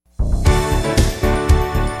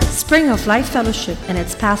Spring of Life Fellowship and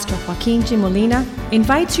its pastor Joaquin G. Molina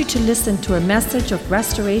invites you to listen to a message of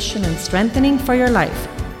restoration and strengthening for your life.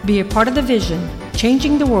 Be a part of the vision,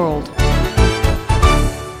 changing the world.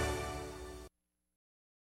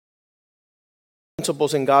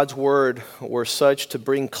 Principles in God's Word were such to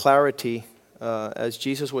bring clarity as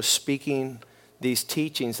Jesus was speaking these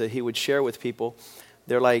teachings that He would share with people.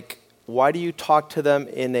 They're like, why do you talk to them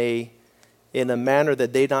in a manner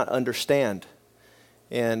that they not understand?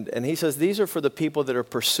 And He says these are for the people that are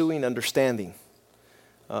pursuing understanding.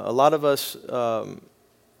 A lot of us,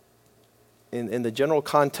 in the general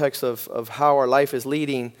context of how our life is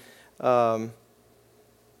leading, we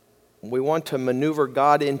want to maneuver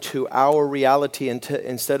God into our reality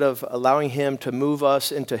instead of allowing Him to move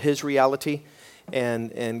us into His reality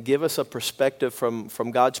and give us a perspective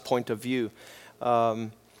from God's point of view.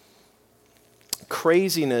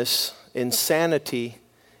 Craziness, insanity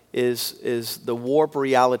is the warp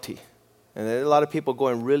reality. And there are a lot of people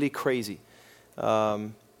going really crazy.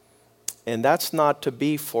 And that's not to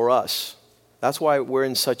be for us. That's why we're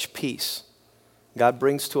in such peace. God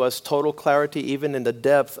brings to us total clarity even in the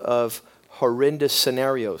depth of horrendous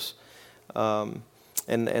scenarios. And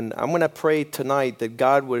I'm going to pray tonight that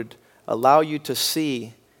God would allow you to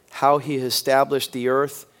see how He established the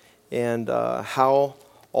earth and how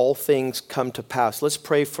all things come to pass. Let's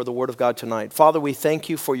pray for the Word of God tonight. Father, we thank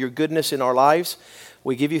You for Your goodness in our lives.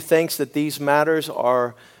 We give You thanks that these matters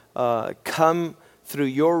are come through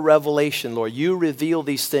Your revelation, Lord. You reveal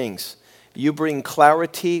these things. You bring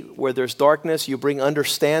clarity where there's darkness. You bring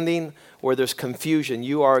understanding where there's confusion.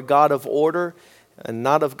 You are a God of order and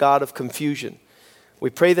not a God of confusion. We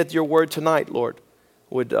pray that Your Word tonight, Lord,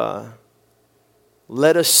 would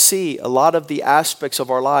let us see a lot of the aspects of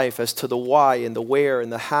our life as to the why and the where and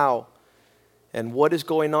the how and what is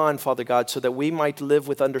going on, Father God, so that we might live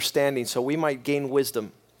with understanding, so we might gain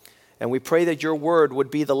wisdom. And we pray that Your Word would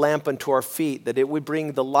be the lamp unto our feet, that it would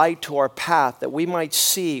bring the light to our path, that we might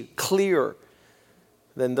see clearer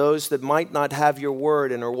than those that might not have Your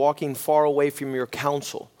Word and are walking far away from Your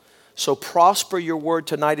counsel. So prosper Your Word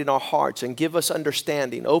tonight in our hearts and give us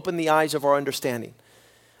understanding. Open the eyes of our understanding.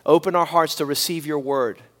 Open our hearts to receive Your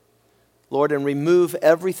Word, Lord, and remove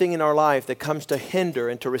everything in our life that comes to hinder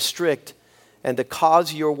and to restrict and to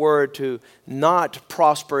cause Your Word to not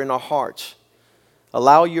prosper in our hearts.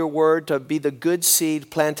 Allow Your Word to be the good seed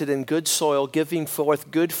planted in good soil, giving forth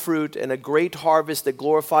good fruit and a great harvest that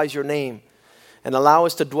glorifies Your name. And allow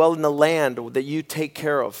us to dwell in the land that You take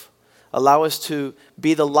care of. Allow us to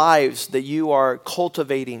be the lives that You are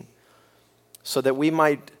cultivating so that we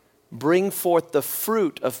might bring forth the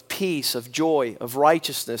fruit of peace, of joy, of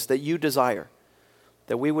righteousness that You desire.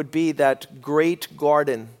 That we would be that great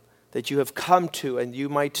garden that You have come to and You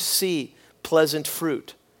might see pleasant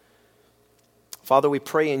fruit. Father, we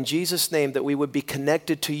pray in Jesus' name that we would be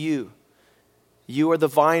connected to You. You are the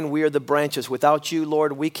vine, we are the branches. Without You,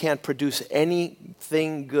 Lord, we can't produce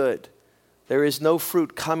anything good. There is no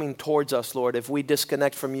fruit coming towards us, Lord, if we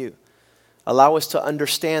disconnect from You. Allow us to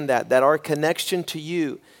understand that our connection to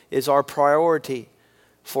You is our priority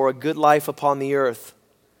for a good life upon the earth.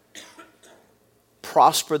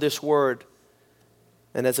 Prosper this Word,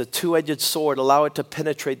 and as a two-edged sword, allow it to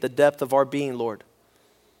penetrate the depth of our being, Lord,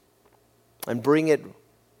 and bring it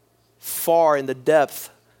far in the depth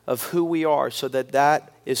of who we are so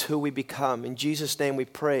that is who we become. In Jesus' name we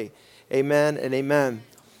pray. Amen and amen.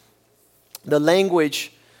 The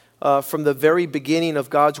language from the very beginning of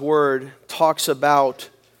God's Word talks about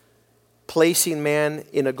placing man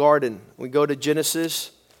in a garden. We go to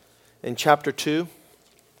Genesis in chapter 2.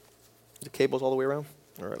 The cable's all the way around?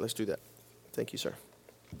 All right, let's do that. Thank you, sir.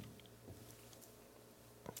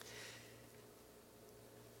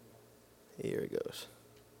 Here it goes.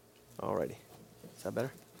 All righty. Is that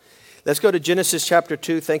better? Let's go to Genesis chapter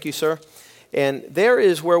 2. Thank you, sir. And there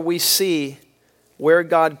is where we see where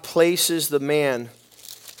God places the man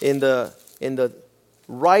in the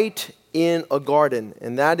right in a garden.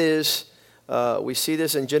 And that is, we see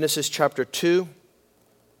this in Genesis chapter 2.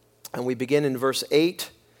 And we begin in verse 8.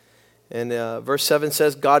 And verse 7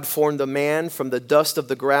 says, God formed the man from the dust of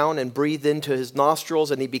the ground and breathed into his nostrils,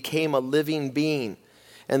 and he became a living being.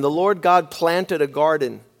 And the Lord God planted a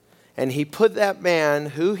garden, and He put that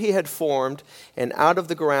man who He had formed, and out of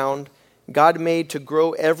the ground God made to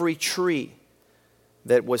grow every tree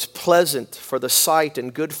that was pleasant for the sight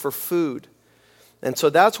and good for food. And so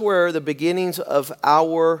that's where the beginnings of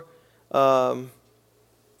our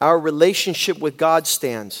relationship with God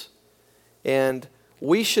stands. And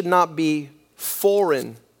we should not be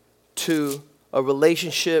foreign to a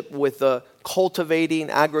relationship with the cultivating,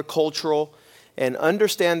 agricultural, and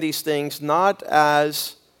understand these things not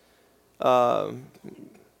as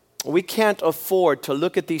we can't afford to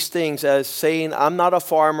look at these things as saying, I'm not a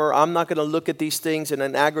farmer, I'm not going to look at these things in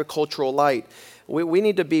an agricultural light. We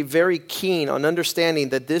need to be very keen on understanding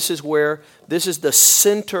that this is the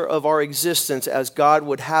center of our existence as God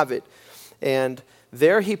would have it. And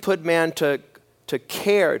there he put man to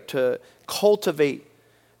care, to cultivate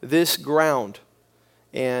this ground.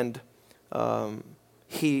 And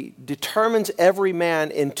he determines every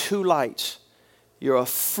man in two lights. You're a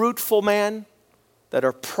fruitful man that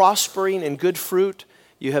are prospering in good fruit.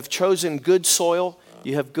 You have chosen good soil.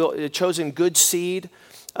 You have chosen good seed.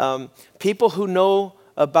 People who know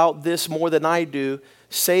about this more than I do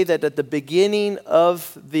say that at the beginning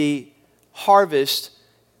of the harvest,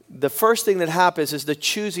 the first thing that happens is the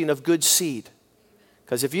choosing of good seed.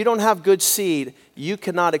 Because if you don't have good seed, you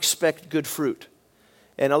cannot expect good fruit.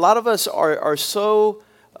 And a lot of us are so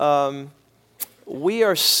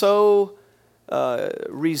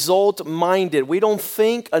result-minded. We don't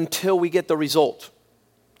think until we get the result.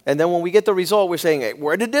 And then when we get the result, we're saying, hey,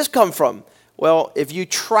 where did this come from? Well, if you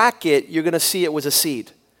track it, you're going to see it was a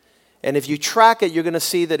seed. And if you track it, you're going to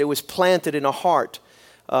see that it was planted in a heart,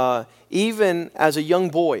 even as a young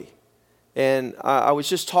boy. And I was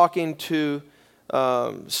just talking to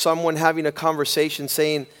someone having a conversation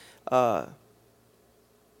saying,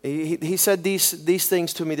 he said these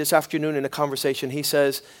things to me this afternoon in a conversation. He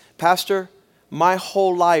says, Pastor, my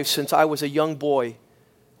whole life since I was a young boy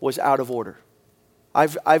was out of order.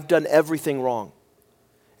 I've done everything wrong.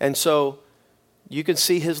 And so you can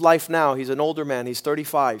see his life now. He's an older man. He's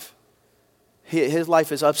 35. His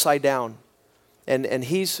life is upside down. And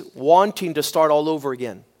he's wanting to start all over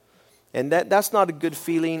again. And that's not a good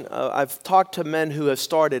feeling. I've talked to men who have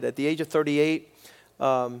started. At the age of 38,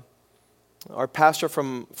 our pastor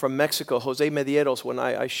from Mexico, Jose Medieros, when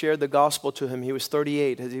I shared the gospel to him, he was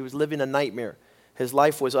 38. He was living a nightmare. His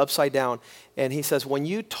life was upside down. And he says, when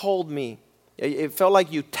you told me, it felt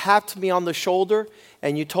like you tapped me on the shoulder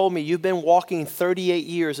and you told me you've been walking 38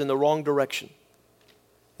 years in the wrong direction.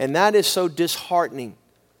 And that is so disheartening.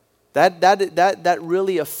 That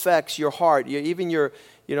really affects your heart.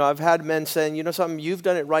 I've had men saying, you know something, you've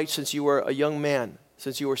done it right since you were a young man,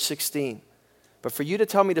 since you were 16. But for you to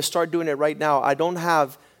tell me to start doing it right now, I don't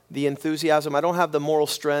have the enthusiasm, I don't have the moral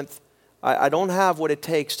strength, I don't have what it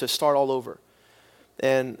takes to start all over.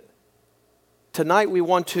 And tonight we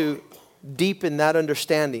want to deepen that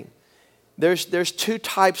understanding. There's two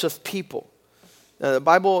types of people. The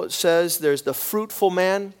Bible says there's the fruitful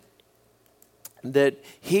man, that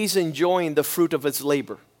he's enjoying the fruit of his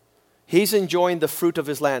labor. He's enjoying the fruit of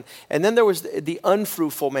his land. And then there was the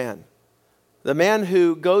unfruitful man. The man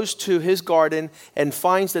who goes to his garden and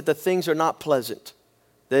finds that the things are not pleasant.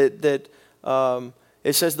 It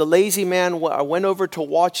says the lazy man, I went over to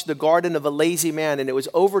watch the garden of a lazy man, and it was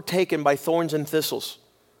overtaken by thorns and thistles.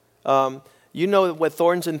 You know what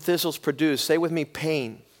thorns and thistles produce. Say with me,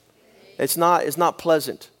 pain. It's not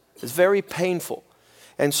pleasant. It's very painful.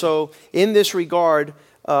 And so in this regard,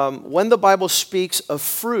 when the Bible speaks of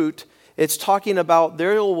fruit, it's talking about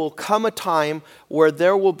there will come a time where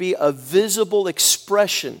there will be a visible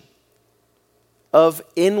expression of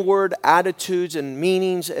inward attitudes and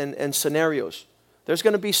meanings and scenarios. There's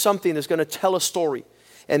going to be something that's going to tell a story.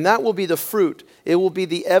 And that will be the fruit. It will be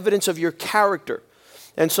the evidence of your character.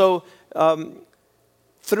 And so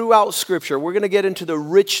throughout Scripture, we're going to get into the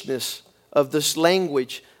richness of this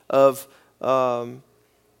language of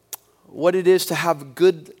what it is to have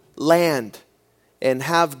good land and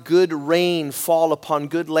have good rain fall upon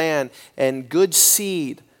good land and good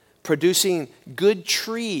seed producing good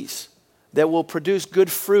trees that will produce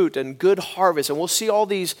good fruit and good harvest. And we'll see all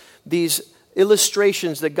these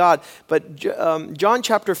illustrations that God, but John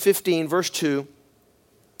chapter 15 verse 2,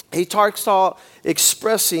 he talks about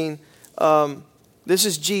expressing, this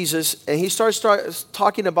is Jesus, and he starts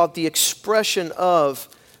talking about the expression of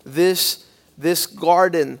this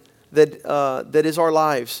garden that is our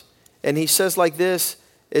lives. And he says like this,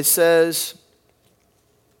 it says,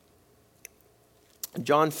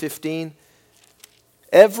 John 15,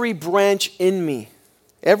 every branch in me,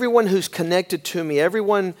 everyone who's connected to me,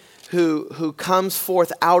 everyone who comes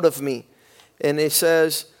forth out of me, and it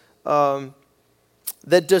says, that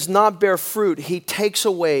does not bear fruit, he takes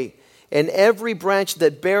away. And every branch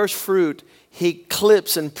that bears fruit, he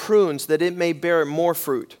clips and prunes that it may bear more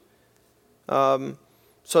fruit.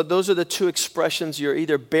 So those are the two expressions. You're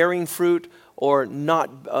either bearing fruit or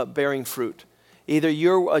not bearing fruit. Either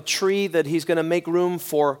you're a tree that he's going to make room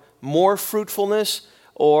for more fruitfulness,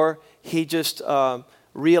 or he just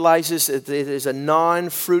realizes it is a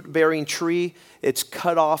non-fruit-bearing tree. It's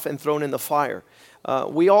cut off and thrown in the fire.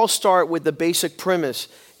 we all start with the basic premise.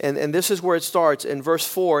 And this is where it starts. In verse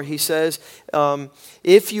 4, he says,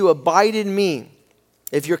 if you abide in me,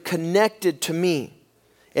 if you're connected to me,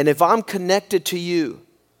 and if I'm connected to you,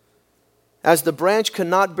 as the branch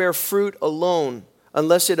cannot bear fruit alone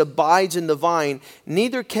unless it abides in the vine,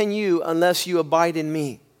 neither can you unless you abide in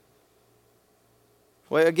me.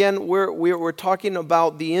 Well, again, we're talking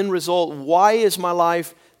about the end result. Why is my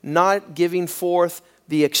life not giving forth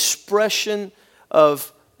the expression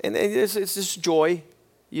of, and it's this joy.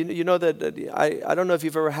 You know that I don't know if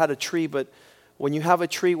you've ever had a tree, but when you have a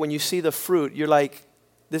tree, when you see the fruit, you're like,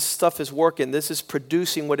 this stuff is working. This is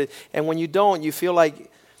producing what it, and when you don't, you feel like,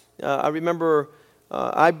 I remember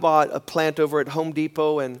I bought a plant over at Home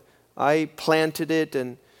Depot and I planted it,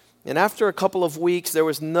 and after a couple of weeks, there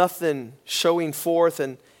was nothing showing forth,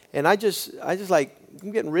 and I just like,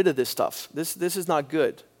 I'm getting rid of this stuff. This is not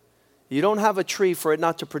good. You don't have a tree for it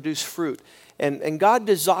not to produce fruit. And God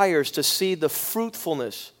desires to see the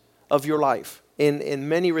fruitfulness of your life in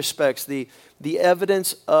many respects, the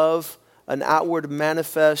evidence of an outward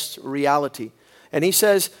manifest reality. And he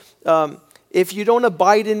says, if you don't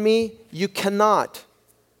abide in me, you cannot,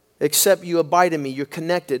 except you abide in me. You're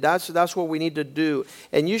connected. That's what we need to do.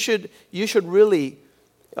 And you should really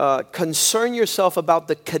concern yourself about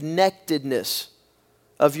the connectedness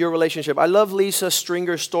of your relationship. I love Lisa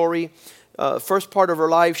Stringer's story. First part of her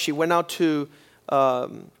life, she went out to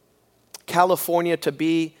California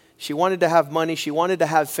she wanted to have money, she wanted to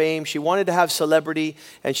have fame, she wanted to have celebrity,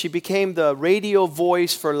 and she became the radio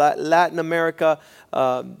voice for Latin America,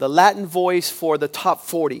 the Latin voice for the top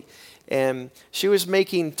 40. And she was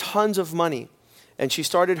making tons of money. And she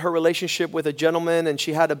started her relationship with a gentleman, and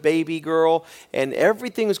she had a baby girl, and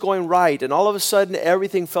everything was going right, and all of a sudden,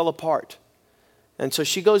 everything fell apart. And so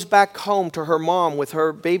she goes back home to her mom with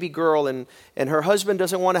her baby girl, and her husband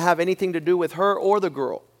doesn't want to have anything to do with her or the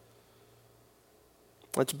girl.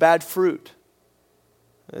 It's bad fruit.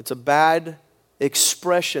 It's a bad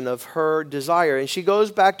expression of her desire. And she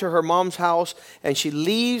goes back to her mom's house, and she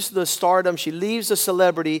leaves the stardom, she leaves the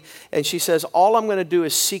celebrity, and she says, all I'm going to do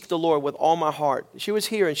is seek the Lord with all my heart. She was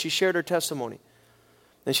here, and she shared her testimony.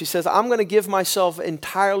 And she says, I'm going to give myself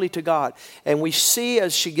entirely to God. And we see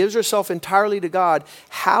as she gives herself entirely to God,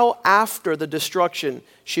 how after the destruction,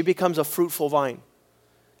 she becomes a fruitful vine.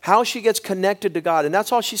 How she gets connected to God. And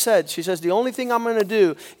that's all she said. She says, the only thing I'm going to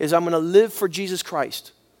do is I'm going to live for Jesus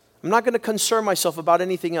Christ. I'm not going to concern myself about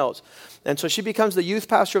anything else. And so she becomes the youth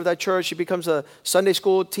pastor of that church. She becomes a Sunday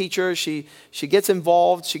school teacher. She gets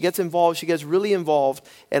involved. She gets really involved.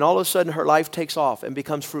 And all of a sudden her life takes off and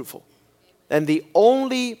becomes fruitful. And the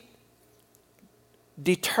only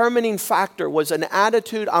determining factor was an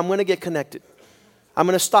attitude, I'm going to get connected. I'm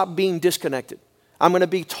going to stop being disconnected. I'm going to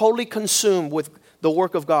be totally consumed with the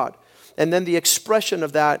work of God. And then the expression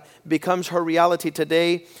of that becomes her reality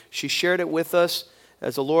today. She shared it with us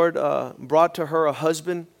as the Lord brought to her a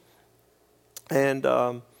husband, and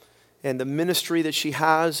the ministry that she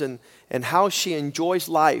has, and how she enjoys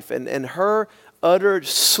life, and her utter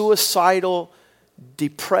suicidal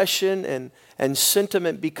depression and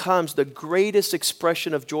sentiment becomes the greatest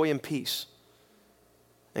expression of joy and peace.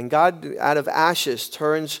 And God, out of ashes,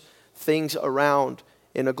 turns things around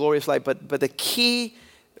in a glorious light. But the key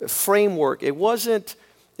framework, it wasn't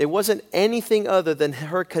anything other than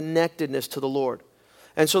her connectedness to the Lord.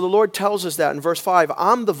 And so the Lord tells us that in verse 5,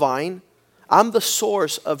 I'm the vine, I'm the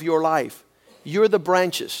source of your life. You're the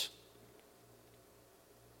branches.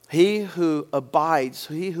 He who abides,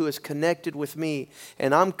 he who is connected with me,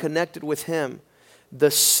 and I'm connected with him,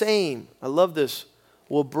 the same, I love this,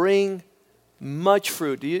 will bring much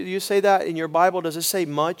fruit. Do you say that in your Bible? Does it say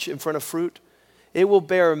much in front of fruit? It will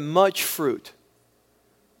bear much fruit.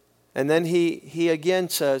 And then he again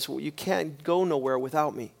says, well, you can't go nowhere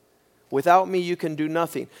without me. Without me, you can do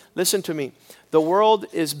nothing. Listen to me. The world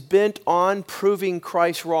is bent on proving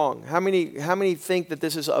Christ wrong. How many think that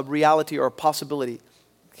this is a reality or a possibility?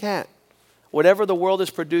 Can't. Whatever the world is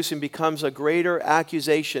producing becomes a greater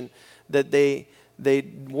accusation that they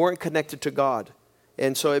weren't connected to God.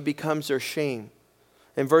 And so it becomes their shame.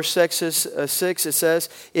 In verse 6 it says,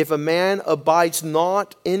 if a man abides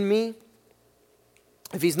not in me,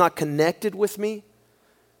 if he's not connected with me,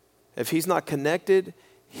 if he's not connected,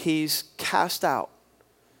 he's cast out.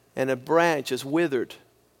 And a branch is withered,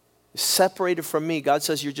 separated from me. God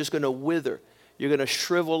says you're just going to wither. You're going to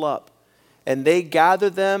shrivel up. And they gather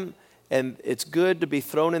them, and it's good to be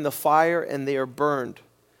thrown in the fire, and they are burned.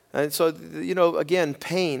 And so, again,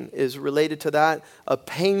 pain is related to that. A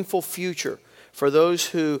painful future for those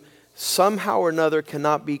who somehow or another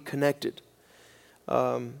cannot be connected.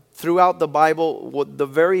 throughout the Bible, the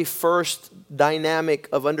very first dynamic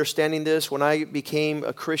of understanding this when I became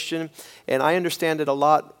a Christian, and I understand it a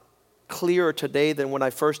lot clearer today than when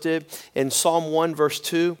I first did. In Psalm 1 verse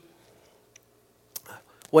 2,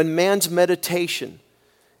 when man's meditation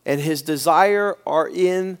and his desire are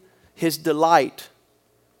in his delight,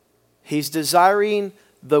 he's desiring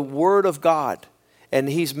the Word of God, and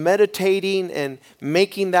he's meditating and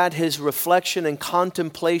making that his reflection and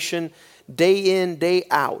contemplation day in, day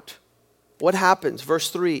out. What happens? Verse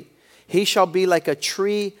 3, he shall be like a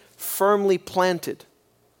tree firmly planted,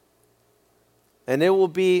 and it will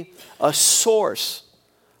be a source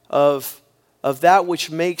of that which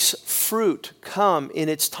makes fruit come in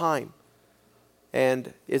its time.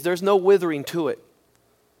 And there's no withering to it.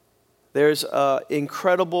 There's an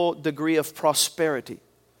incredible degree of prosperity.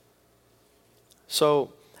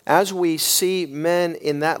 So as we see men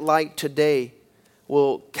in that light today,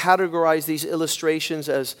 we'll categorize these illustrations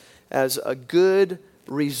as a good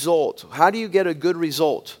result. How do you get a good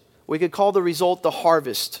result? We could call the result the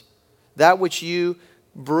harvest. That which you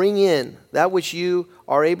bring in, that which you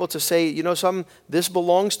are able to say, you know, this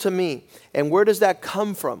belongs to me. And where does that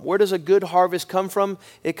come from? Where does a good harvest come from?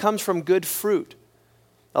 It comes from good fruit.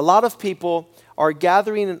 A lot of people are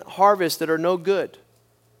gathering harvests that are no good.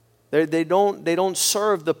 They don't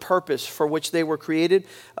serve the purpose for which they were created.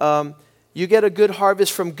 You get a good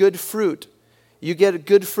harvest from good fruit. You get a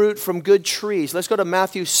good fruit from good trees. Let's go to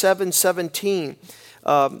Matthew 7:17.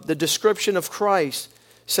 The description of Christ,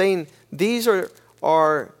 saying these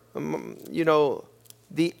are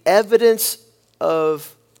the evidence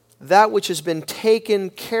of that which has been taken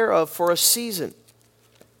care of for a season.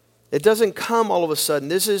 It doesn't come all of a sudden.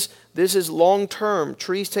 This is long term.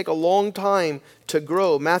 Trees take a long time to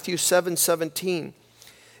grow. Matthew 7:17.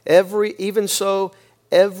 Even so,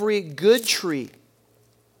 every good tree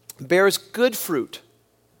bears good fruit.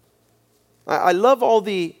 I love all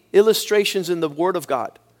the illustrations in the Word of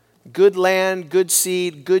God. Good land, good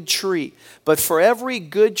seed, good tree. But for every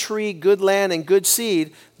good tree, good land, and good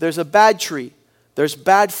seed, there's a bad tree. There's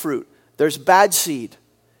bad fruit. There's bad seed.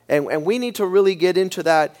 And we need to really get into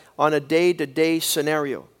that on a day-to-day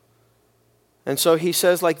scenario. And so he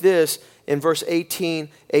says like this in verse 18,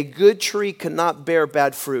 a good tree cannot bear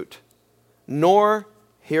bad fruit, nor,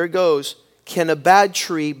 here it goes, can a bad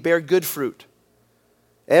tree bear good fruit.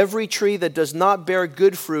 Every tree that does not bear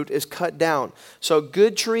good fruit is cut down. So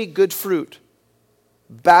good tree, good fruit.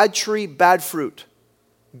 Bad tree, bad fruit.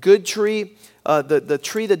 Good tree, the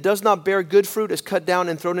tree that does not bear good fruit is cut down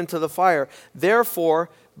and thrown into the fire. Therefore,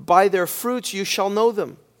 by their fruits you shall know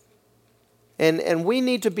them. And we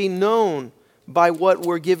need to be known by what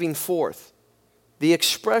we're giving forth. The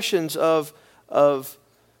expressions of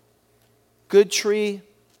good tree,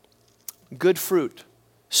 good fruit,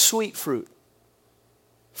 sweet fruit.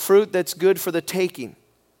 Fruit that's good for the taking.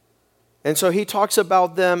 And so he talks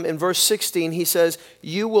about them in verse 16. He says,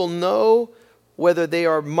 you will know whether they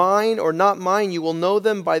are mine or not mine. You will know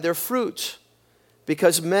them by their fruits.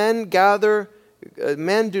 Because men do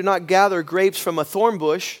not gather grapes from a thorn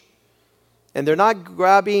bush, and they're not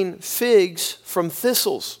grabbing figs from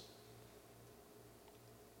thistles.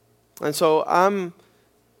 And so I'm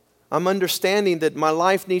understanding that my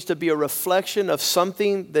life needs to be a reflection of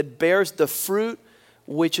something that bears the fruit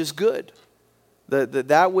which is good.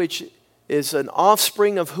 That which is an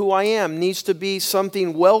offspring of who I am needs to be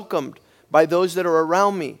something welcomed by those that are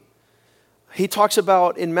around me. He talks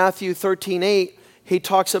about in Matthew 13:8, he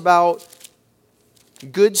talks about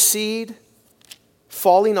good seed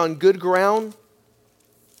falling on good ground.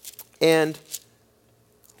 And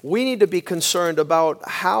we need to be concerned about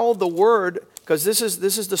how the word, because this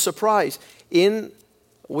is the surprise.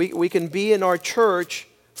 We can be in our church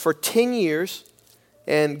for 10 years,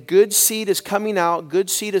 and good seed is coming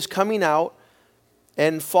out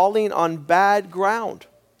and falling on bad ground.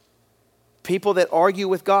 People that argue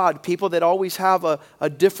with God, people that always have a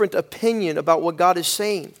different opinion about what God is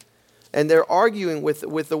saying. And they're arguing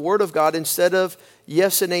with the Word of God instead of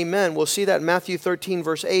yes and amen. We'll see that in Matthew 13,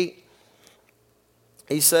 verse 8.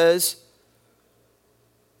 He says,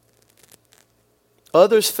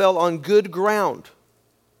 others fell on good ground.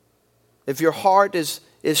 If your heart is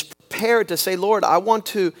prepared to say, Lord, I want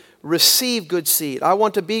to receive good seed. I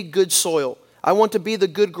want to be good soil. I want to be the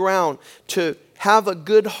good ground, to have a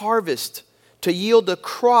good harvest, to yield a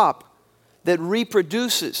crop that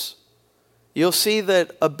reproduces. You'll see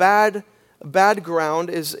that a bad ground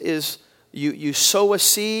is you sow a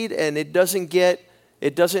seed and it doesn't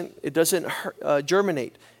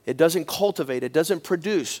germinate, it doesn't cultivate, it doesn't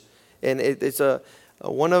produce, and it's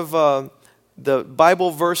one of the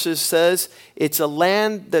Bible verses says it's a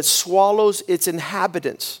land that swallows its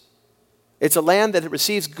inhabitants. It's a land that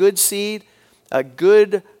receives good seed, a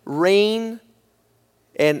good rain,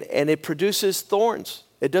 and it produces thorns.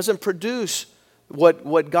 It doesn't produce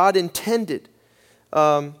what God intended.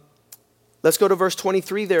 Let's go to verse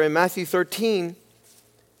 23 there in Matthew 13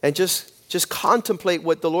 and just contemplate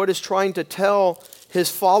what the Lord is trying to tell his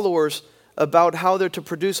followers about how they're to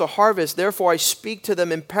produce a harvest. Therefore, I speak to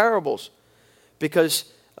them in parables. Because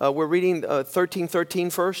we're reading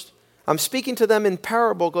 13:13 first. I'm speaking to them in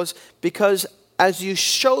parables because as you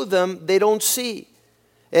show them, they don't see.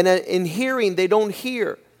 And in hearing, they don't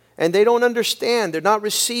hear. And they don't understand. They're not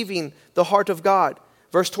receiving the heart of God.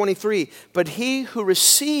 Verse 23, but he who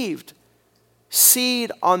received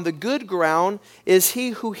seed on the good ground is he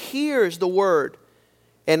who hears the word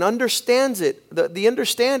and understands it. The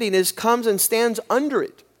understanding comes and stands under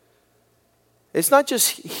it. It's not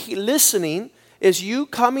just listening. Is you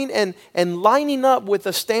coming and lining up with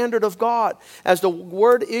the standard of God. As the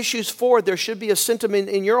word issues forth, there should be a sentiment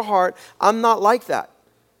in your heart, I'm not like that.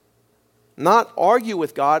 Not argue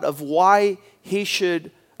with God of why he should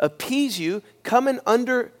appease you. Come and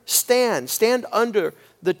understand. Stand under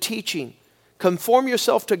the teaching. Conform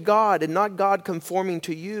yourself to God and not God conforming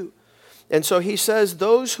to you. And so he says,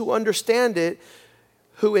 those who understand it,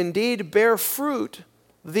 who indeed bear fruit,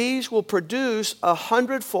 these will produce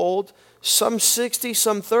 100-fold, some 60,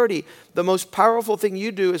 some 30. The most powerful thing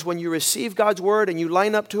you do is when you receive God's word and you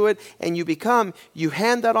line up to it and you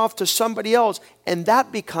hand that off to somebody else, and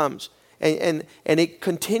that becomes, and it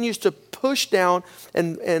continues to push down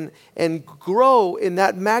and grow in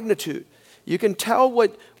that magnitude. You can tell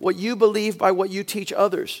what you believe by what you teach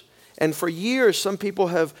others. And for years, some people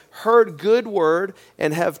have heard good word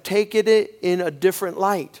and have taken it in a different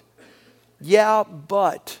light. Yeah,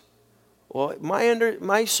 but... well,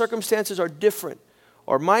 my circumstances are different.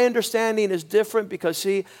 Or my understanding is different because,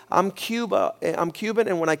 see, I'm Cuban,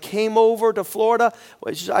 and when I came over to Florida,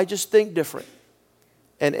 I just think different.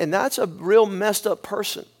 And that's a real messed up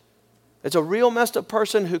person. It's a real messed up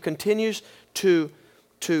person who continues to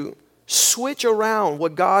switch around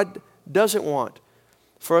what God doesn't want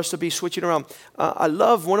for us to be switching around. I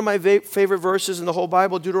love one of my favorite verses in the whole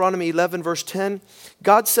Bible, Deuteronomy 11, verse 10.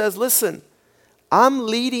 God says, listen, I'm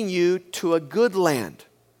leading you to a good land.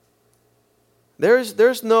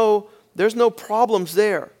 There's no problems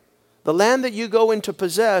there. The land that you go in to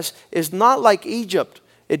possess is not like Egypt.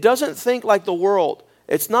 It doesn't think like the world.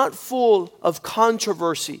 It's not full of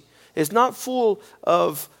controversy. It's not full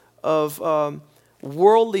of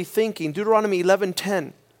worldly thinking. Deuteronomy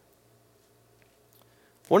 11:10.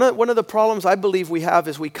 One of the problems I believe we have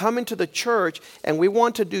is we come into the church and we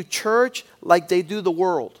want to do church like they do the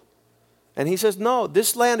world. And he says, no,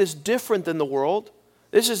 this land is different than the world.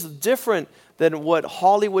 This is different than what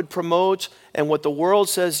Hollywood promotes and what the world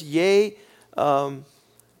says, yea. Paul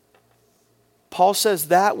says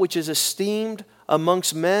that which is esteemed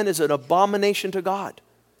amongst men is an abomination to God.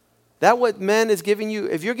 That what men is giving you,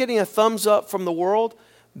 if you're getting a thumbs up from the world,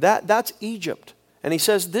 that's Egypt. And he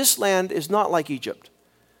says, this land is not like Egypt,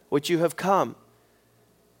 which you have come.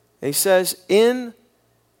 And he says, in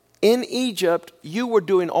Egypt, you were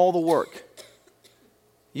doing all the work.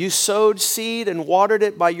 You sowed seed and watered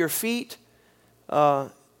it by your feet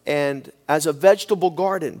and as a vegetable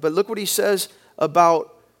garden. But look what he says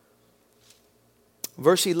about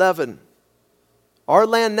verse 11. Our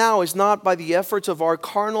land now is not by the efforts of our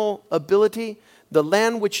carnal ability. The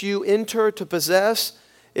land which you enter to possess,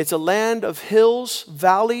 it's a land of hills,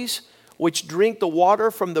 valleys, which drink the water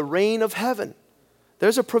from the rain of heaven.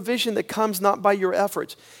 There's a provision that comes not by your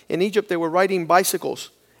efforts. In Egypt, they were riding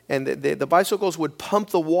bicycles, and the bicycles would pump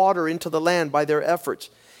the water into the land by their efforts.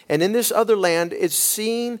 And in this other land, it's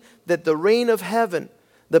seen that the rain of heaven,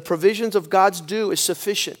 the provisions of God's dew, is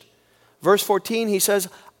sufficient. Verse 14, he says,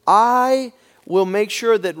 I will make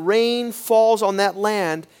sure that rain falls on that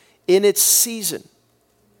land in its season.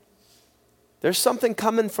 There's something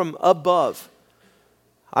coming from above.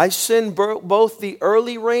 I send both the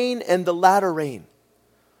early rain and the latter rain.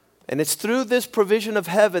 And it's through this provision of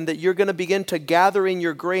heaven that you're going to begin to gather in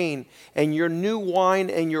your grain and your new wine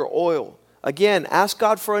and your oil. Again, ask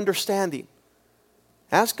God for understanding.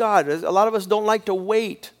 Ask God. A lot of us don't like to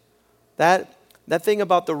wait. That thing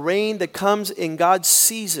about the rain that comes in God's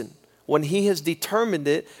season when He has determined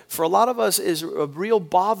it, for a lot of us is a real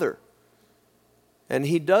bother. And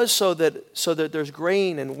He does so that there's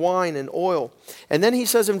grain and wine and oil. And then He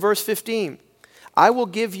says in verse 15, I will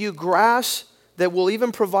give you grass that will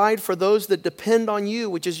even provide for those that depend on you,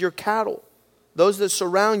 which is your cattle, those that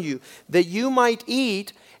surround you, that you might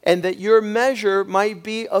eat and that your measure might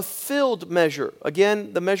be a filled measure.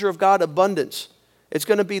 Again, the measure of God, abundance. It's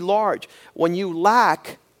going to be large. When you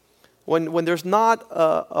lack, when there's not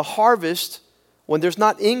a harvest, when there's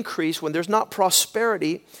not increase, when there's not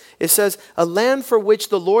prosperity, it says, a land for which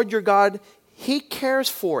the Lord your God, He cares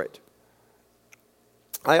for it.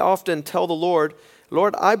 I often tell the Lord,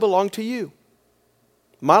 Lord, I belong to you.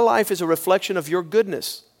 My life is a reflection of your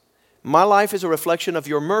goodness. My life is a reflection of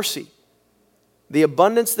your mercy. The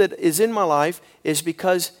abundance that is in my life is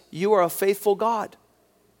because you are a faithful God.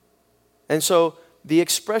 And so the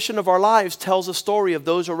expression of our lives tells a story of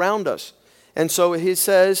those around us. And so He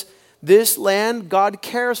says, this land God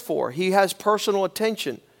cares for. He has personal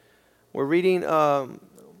attention. We're reading, what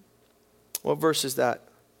verse is that?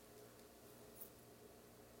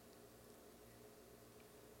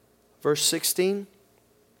 Verse 16.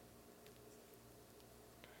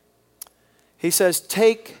 He says,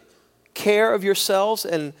 take care of yourselves.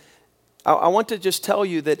 And I want to just tell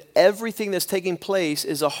you that everything that's taking place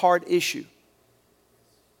is a heart issue.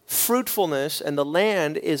 Fruitfulness and the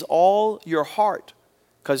land is all your heart.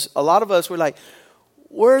 Because a lot of us, we're like,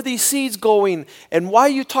 where are these seeds going? And why are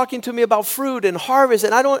you talking to me about fruit and harvest?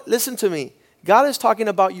 And I don't, listen to me. God is talking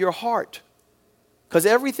about your heart. Because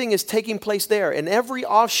everything is taking place there. And every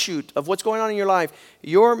offshoot of what's going on in your life,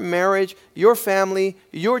 your marriage, your family,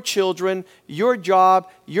 your children, your job,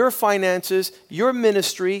 your finances, your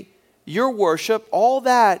ministry, your worship, all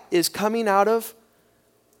that is coming out of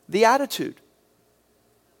the attitude.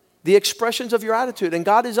 The expressions of your attitude. And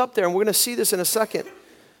God is up there. And we're going to see this in a second.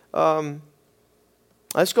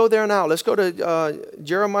 Let's go there now. Let's go to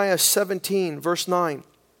Jeremiah 17, verse 9.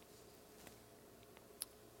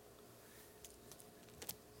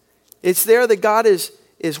 It's there that God is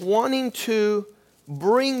wanting to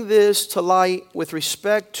bring this to light with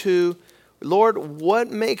respect to, Lord, what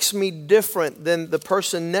makes me different than the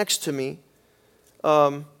person next to me?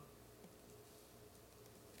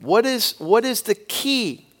 What is the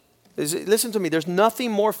key? Listen to me, there's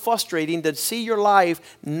nothing more frustrating than see your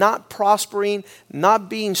life not prospering, not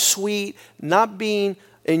being sweet, not being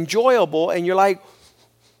enjoyable, and you're like,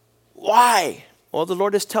 why? Well, the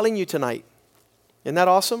Lord is telling you tonight. Isn't that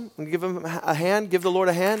awesome? Give Him a hand, give the Lord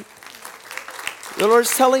a hand. The Lord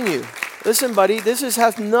is telling you, listen, buddy, this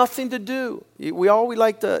has nothing to do. We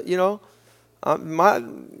like to,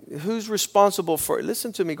 who's responsible for it?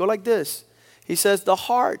 Listen to me, go like this. He says, the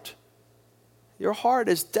heart. Your heart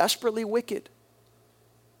is desperately wicked.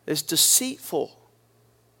 It's deceitful.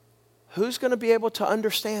 Who's going to be able to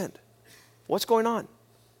understand what's going on?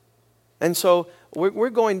 And so we're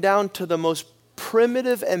going down to the most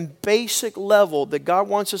primitive and basic level that God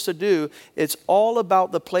wants us to do. It's all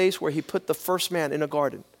about the place where He put the first man in a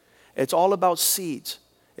garden. It's all about seeds.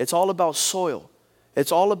 It's all about soil.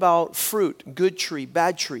 It's all about fruit, good tree,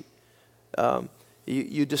 bad tree.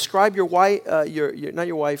 You describe your wife,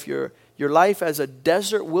 your life as a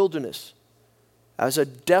desert wilderness, as a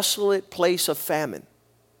desolate place of famine,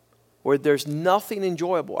 where there's nothing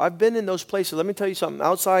enjoyable. I've been in those places. Let me tell you something.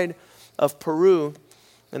 Outside of Peru,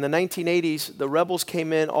 in the 1980s, the rebels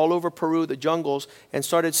came in all over Peru, the jungles, and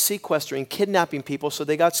started sequestering, kidnapping people. So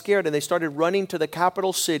they got scared and they started running to the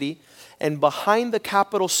capital city. And behind the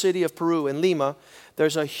capital city of Peru, in Lima,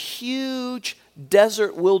 there's a huge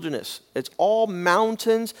desert wilderness. It's all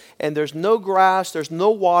mountains and there's no grass, there's no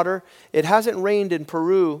water. It hasn't rained in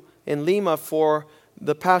Peru, in Lima, for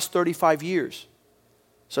the past 35 years.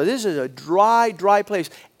 So this is a dry place.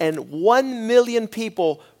 And 1 million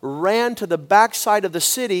people ran to the backside of the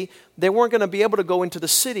city. They weren't going to be able to go into the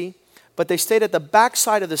city, but they stayed at the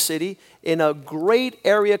backside of the city in a great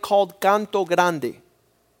area called Canto Grande.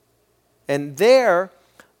 And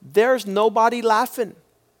there's nobody laughing.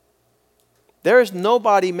 There's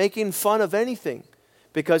nobody making fun of anything,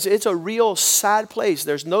 because it's a real sad place.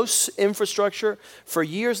 There's no infrastructure. For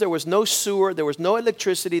years there was no sewer, there was no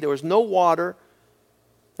electricity, there was no water.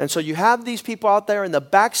 And so you have these people out there in the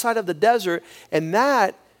backside of the desert, and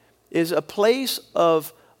that is a place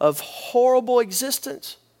of horrible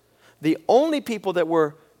existence. The only people that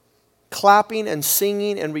were clapping and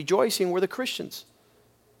singing and rejoicing were the Christians.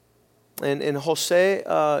 And in Jose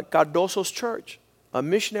Cardoso's church, a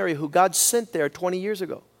missionary who God sent there 20 years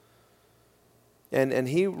ago. And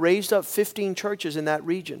he raised up 15 churches in that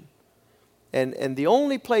region. And the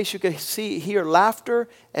only place you can hear laughter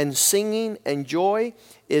and singing and joy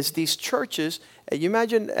is these churches. And you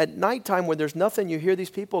imagine at nighttime when there's nothing, you hear these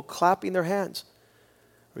people clapping their hands.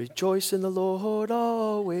 Rejoice in the Lord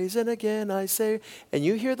always, and again I say. And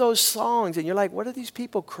you hear those songs and you're like, what are these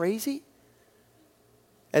people, crazy?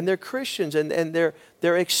 And they're Christians, and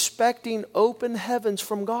they're expecting open heavens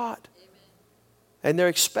from God. Amen. And they're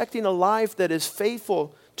expecting a life that is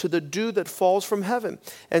faithful to the dew that falls from heaven.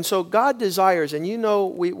 And so God desires, and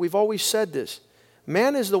we've always said this,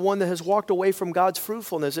 Man is the one that has walked away from God's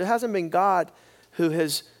fruitfulness. It hasn't been God who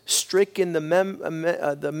has stricken the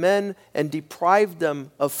men and deprived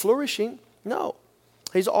them of flourishing. No.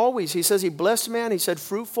 He says he blessed man. He said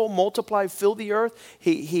fruitful, multiply, fill the earth.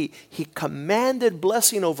 He commanded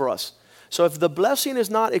blessing over us. So if the blessing is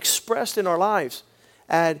not expressed in our lives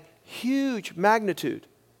at huge magnitude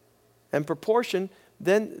and proportion,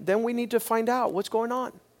 then we need to find out what's going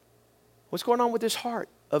on. What's going on with this heart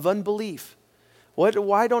of unbelief?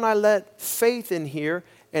 Why don't I let faith in here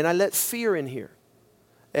and I let fear in here?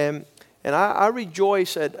 And I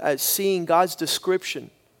rejoice at seeing God's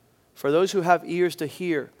description for those who have ears to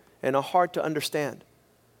hear and a heart to understand.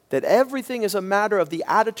 That everything is a matter of the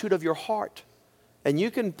attitude of your heart. And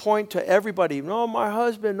you can point to everybody, no, my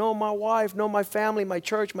husband, no, my wife, no, my family, my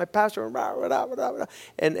church, my pastor, and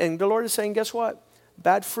the Lord is saying, guess what?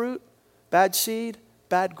 Bad fruit, bad seed,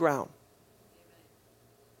 bad ground.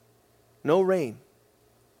 No rain.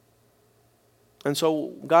 And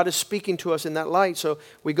so God is speaking to us in that light. So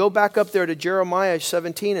we go back up there to Jeremiah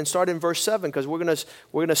 17 and start in verse 7 because we're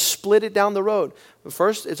gonna split it down the road. But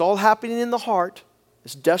first, it's all happening in the heart.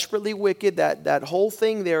 It's desperately wicked. That whole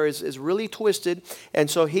thing there is really twisted. And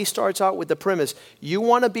so he starts out with the premise. You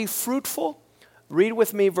want to be fruitful? Read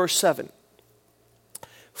with me verse 7.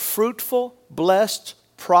 Fruitful, blessed,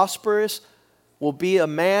 prosperous will be a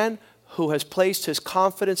man who has placed his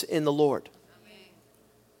confidence in the Lord. Amen.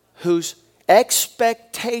 Whose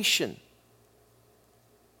expectation.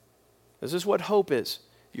 This is what hope is.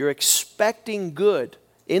 You're expecting good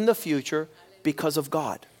in the future because of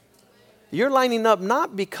God. You're lining up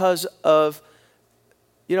not because of,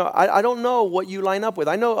 I don't know what you line up with.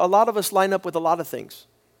 I know a lot of us line up with a lot of things.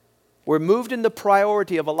 We're moved in the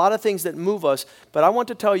priority of a lot of things that move us. But I want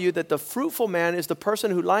to tell you that the fruitful man is the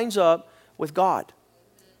person who lines up with God.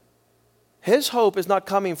 His hope is not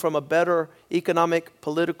coming from a better economic,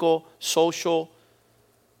 political, social,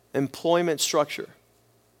 employment structure.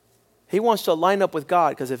 He wants to line up with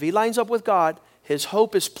God because if he lines up with God, his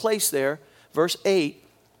hope is placed there. Verse 8.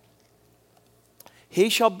 He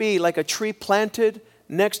shall be like a tree planted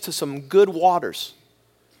next to some good waters,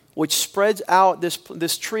 which spreads out,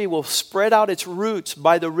 this tree will spread out its roots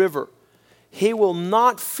by the river. He will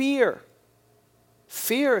not fear.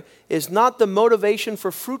 Fear is not the motivation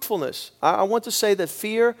for fruitfulness. I want to say that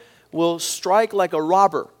fear will strike like a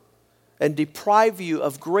robber and deprive you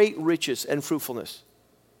of great riches and fruitfulness.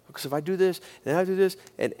 Because if I do this, and I do this,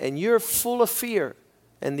 and you're full of fear,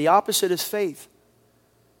 and the opposite is faith.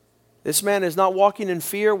 This man is not walking in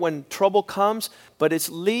fear when trouble comes, but its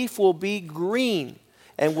leaf will be green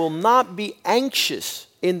and will not be anxious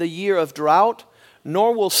in the year of drought,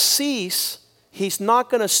 nor will cease. He's not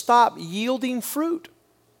going to stop yielding fruit.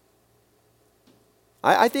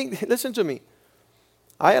 I think, listen to me.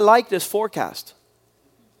 I like this forecast.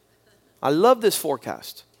 I love this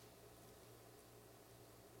forecast.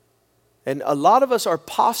 And a lot of us are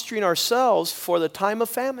posturing ourselves for the time of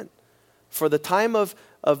famine, for the time of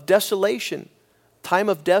desolation, time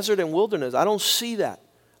of desert and wilderness. I don't see that.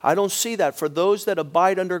 I don't see that for those that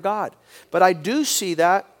abide under God. But I do see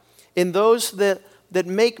that in those that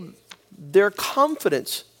make their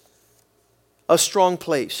confidence a strong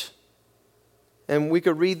place. And we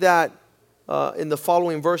could read that in the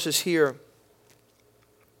following verses here.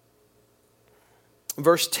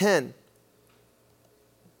 Verse 10.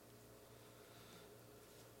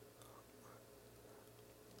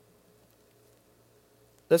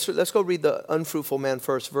 Let's go read the unfruitful man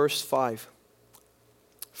first, verse 5.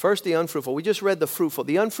 First, the unfruitful. We just read the fruitful.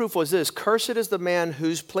 The unfruitful is this. Cursed is the man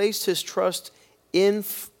who's placed his trust in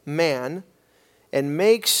man and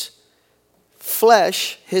makes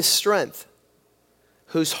flesh his strength,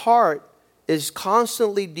 whose heart is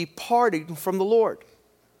constantly departing from the Lord.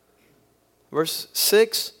 Verse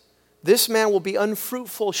 6. This man will be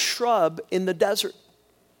unfruitful shrub in the desert.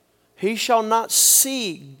 He shall not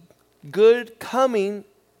see good coming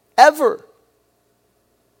ever.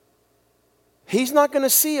 He's not going to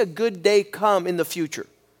see a good day come in the future.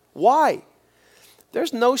 Why?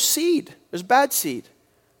 There's no seed. There's bad seed.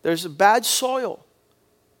 There's bad soil.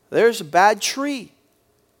 There's a bad tree.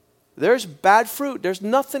 There's bad fruit. There's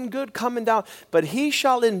nothing good coming down. But he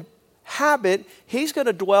shall inhabit, he's going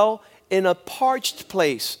to dwell in a parched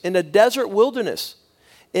place, in a desert wilderness,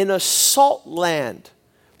 in a salt land,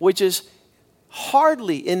 which is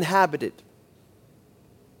hardly inhabited.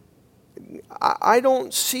 I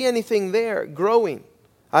don't see anything there growing.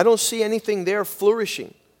 I don't see anything there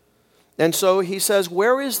flourishing. And so he says,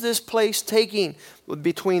 where is this place taking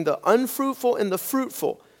between the unfruitful and the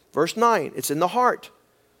fruitful? Verse 9, it's in the heart.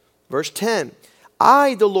 Verse 10,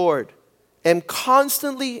 I, the Lord, am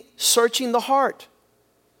constantly searching the heart.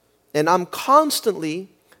 And I'm constantly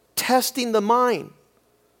testing the mind.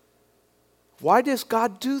 Why does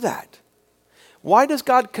God do that? Why does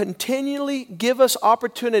God continually give us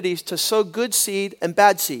opportunities to sow good seed and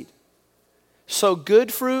bad seed? Sow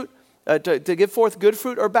good fruit, to give forth good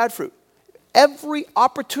fruit or bad fruit. Every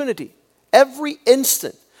opportunity, every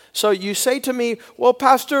instant. So you say to me, well,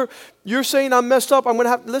 Pastor, you're saying I'm messed up. I'm going to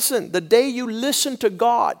have, listen, the day you listen to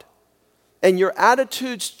God and your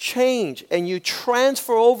attitudes change and you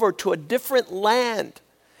transfer over to a different land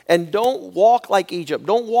and don't walk like Egypt,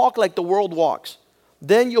 don't walk like the world walks,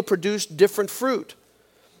 then you'll produce different fruit.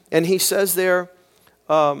 And he says there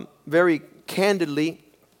very candidly,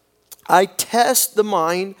 I test the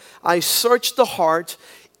mind, I search the heart,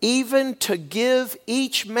 even to give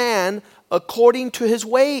each man according to his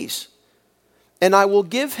ways. And I will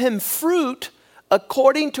give him fruit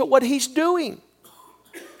according to what he's doing.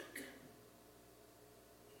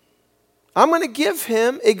 I'm going to give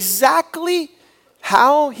him exactly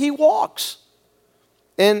how he walks.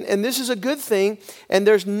 And this is a good thing. And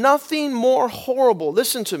there's nothing more horrible.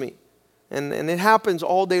 Listen to me. And it happens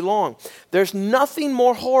all day long. There's nothing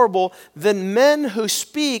more horrible than men who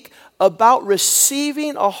speak about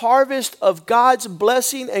receiving a harvest of God's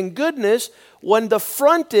blessing and goodness when the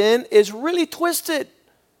front end is really twisted,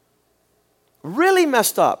 really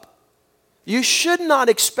messed up. You should not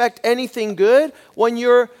expect anything good when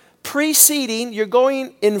you're preceding, you're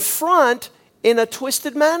going in front in a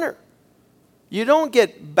twisted manner. You don't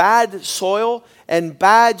get bad soil and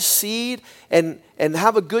bad seed and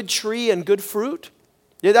have a good tree and good fruit.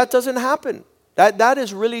 Yeah, that doesn't happen. That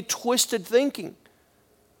is really twisted thinking.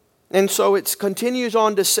 And so it continues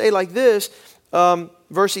on to say like this,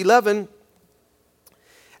 verse 11,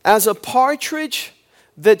 as a partridge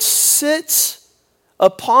that sits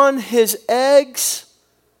upon his eggs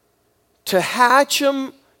to hatch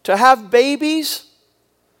them, to have babies,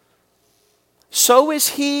 so is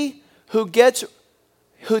he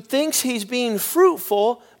who thinks he's being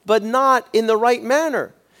fruitful, but not in the right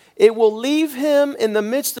manner. It will leave him in the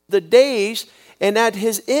midst of the days, and at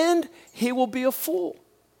his end, he will be a fool.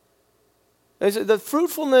 The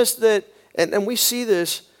fruitfulness that, and we see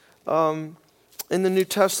this in the New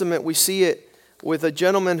Testament, we see it with a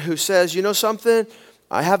gentleman who says, you know something?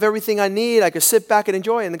 I have everything I need. I can sit back and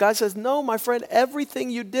enjoy it. And the guy says, no, my friend, everything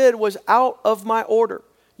you did was out of my order.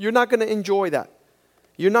 You're not going to enjoy that.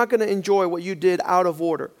 You're not going to enjoy what you did out of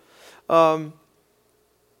order. Let's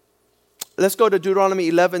go to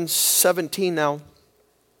Deuteronomy 11:17 now,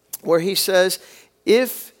 where he says,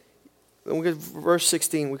 verse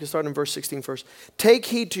 16, we can start in verse 16 first. Take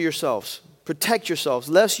heed to yourselves, protect yourselves,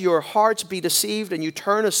 lest your hearts be deceived and you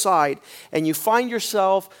turn aside and you find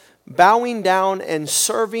yourself bowing down and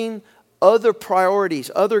serving other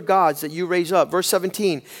priorities, other gods that you raise up. Verse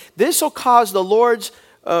 17, this will cause the Lord's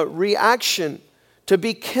reaction to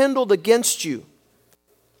be kindled against you.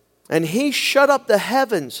 And he shut up the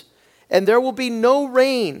heavens, and there will be no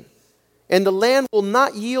rain, and the land will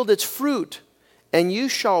not yield its fruit, and you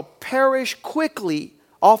shall perish quickly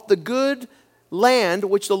off the good land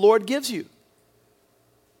which the Lord gives you.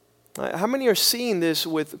 How many are seeing this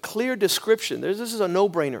with clear description? This is a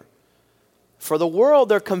no-brainer. For the world,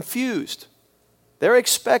 they're confused. They're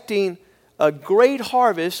expecting a great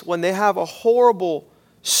harvest when they have a horrible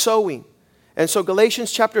sowing. And so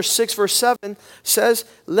Galatians chapter 6 verse 7 says,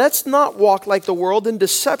 let's not walk like the world in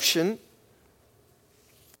deception.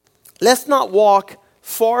 Let's not walk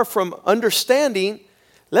far from understanding.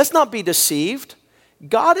 Let's not be deceived.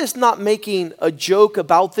 God is not making a joke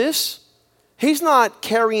about this. He's not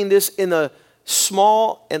carrying this in a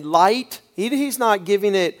small and light. He's not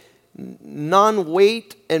giving it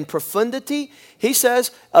non-weight and profundity. He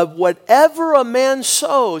says, of whatever a man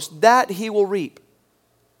sows, that he will reap.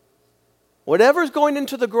 Whatever's going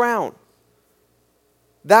into the ground,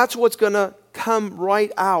 that's what's going to come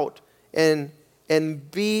right out and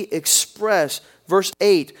be expressed. Verse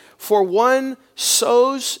 8, for one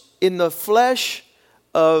sows in the flesh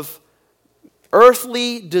of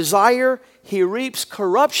earthly desire, he reaps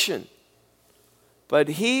corruption. But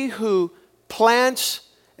he who plants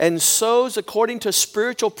and sows according to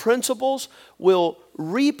spiritual principles will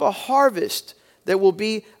reap a harvest that will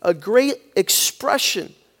be a great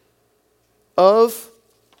expression of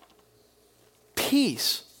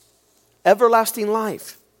peace, everlasting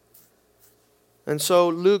life. And so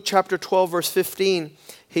Luke chapter 12 verse 15,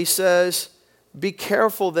 he says, be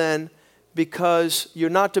careful then, because you're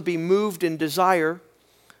not to be moved in desire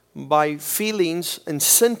by feelings and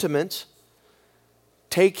sentiments.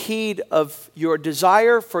 Take heed of your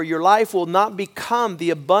desire, for your life will not become the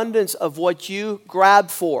abundance of what you grab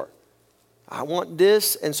for. I want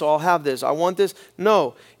this, and so I'll have this. I want this.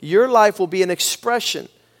 No, your life will be an expression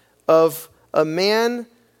of a man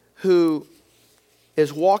who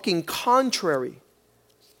is walking contrary.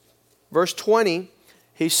 Verse 20,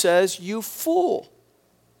 he says, you fool.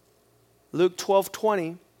 Luke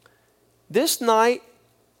 12:20. This night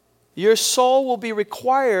your soul will be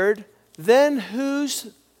required. Then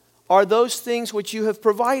whose are those things which you have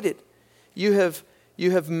provided? You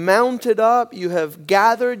have mounted up, you have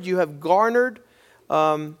gathered, you have garnered.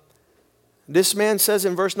 This man says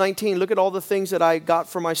in verse 19, look at all the things that I got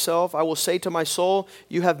for myself. I will say to my soul,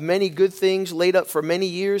 you have many good things laid up for many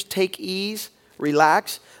years. Take ease,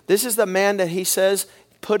 relax. This is the man that he says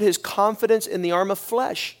put his confidence in the arm of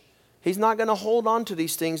flesh. He's not going to hold on to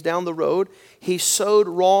these things down the road. He sowed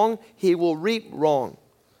wrong, he will reap wrong.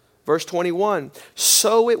 Verse 21,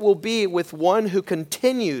 so it will be with one who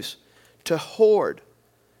continues to hoard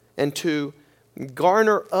and to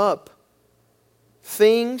garner up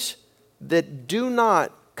things that do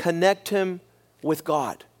not connect him with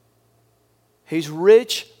God. He's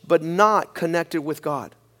rich but not connected with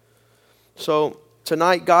God. So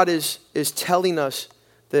tonight God is telling us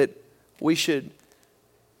that we should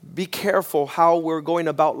be careful how we're going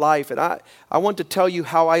about life. And I want to tell you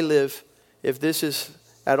how I live, if this is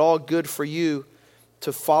at all good for you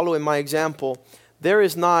to follow in my example. There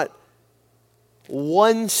is not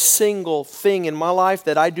one single thing in my life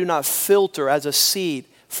that I do not filter as a seed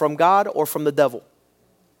from God or from the devil.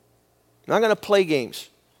 I'm not going to play games.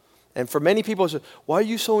 And for many people, say, why are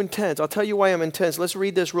you so intense? I'll tell you why I'm intense. Let's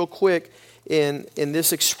read this real quick in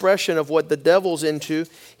this expression of what the devil's into.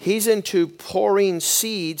 He's into pouring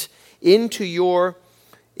seeds into your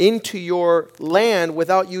land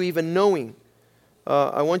without you even knowing.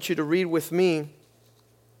 I want you to read with me.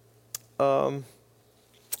 I'm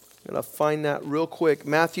going to find that real quick.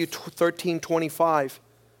 Matthew 13:25.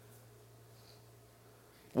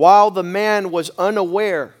 While the man was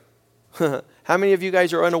unaware. How many of you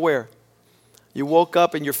guys are unaware? You woke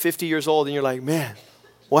up and you're 50 years old and you're like, man,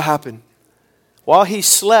 what happened? While he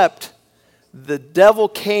slept, the devil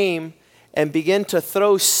came and began to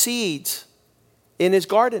throw seeds in his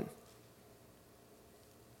garden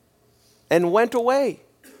and went away.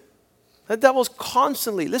 The devil's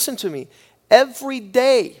constantly, listen to me, every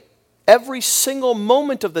day, every single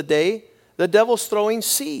moment of the day, the devil's throwing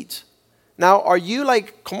seeds. Now, are you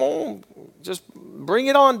like, come on, just bring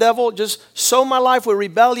it on, devil. Just sow my life with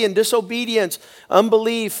rebellion, disobedience,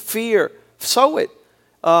 unbelief, fear. Sow it.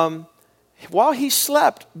 While he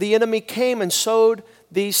slept, the enemy came and sowed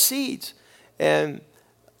these seeds. And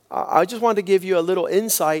I just wanted to give you a little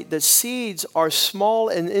insight that seeds are small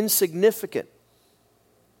and insignificant.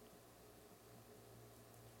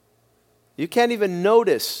 You can't even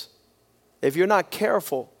notice if you're not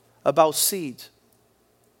careful about seeds.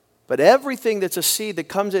 But everything that's a seed that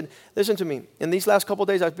comes in, listen to me, in these last couple of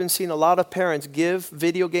days I've been seeing a lot of parents give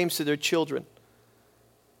video games to their children.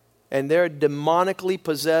 And they're demonically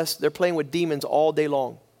possessed. They're playing with demons all day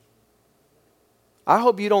long. I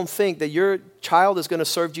hope you don't think that your child is going to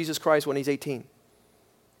serve Jesus Christ when he's 18.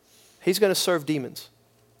 He's going to serve demons.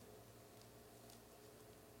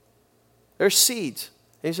 There's seeds.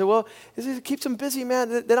 And you say, well, it keeps him busy, man.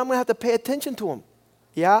 Then I'm going to have to pay attention to him.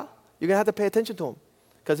 Yeah, you're going to have to pay attention to him.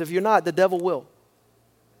 Because if you're not, the devil will.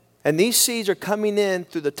 And these seeds are coming in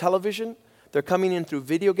through the television. They're coming in through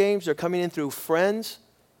video games. They're coming in through friends.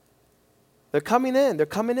 They're coming in. They're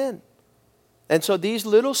coming in. And so these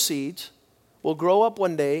little seeds will grow up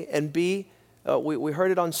one day and be, we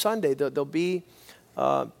heard it on Sunday, there'll be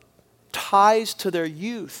ties to their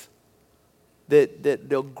youth that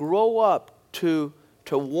they'll grow up to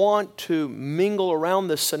want to mingle around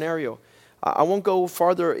this scenario. I won't go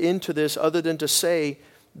farther into this other than to say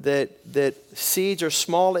that seeds are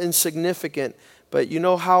small and insignificant, but you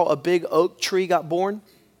know how a big oak tree got born?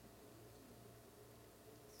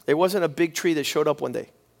 It wasn't a big tree that showed up one day.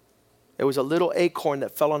 It was a little acorn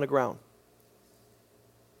that fell on the ground.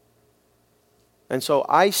 And so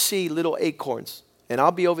I see little acorns, and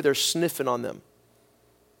I'll be over there sniffing on them.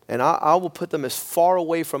 And I will put them as far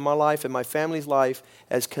away from my life and my family's life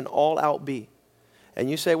as can all out be. And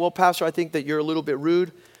you say, well, Pastor, I think that you're a little bit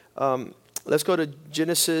rude. Let's go to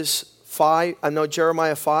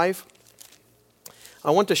Jeremiah 5. I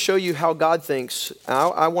want to show you how God thinks.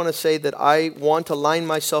 I want to say that I want to line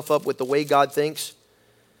myself up with the way God thinks.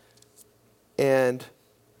 And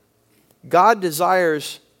God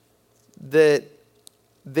desires that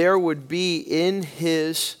there would be in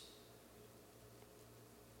His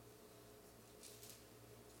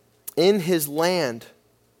land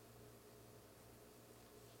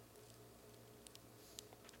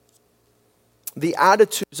the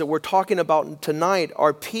attitudes that we're talking about tonight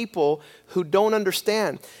are people who don't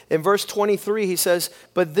understand. In verse 23, he says,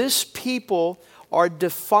 "But this people are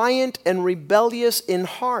defiant and rebellious in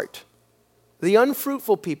heart." The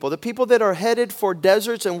unfruitful people, the people that are headed for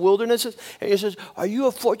deserts and wildernesses. And he says, "Are you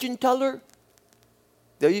a fortune teller?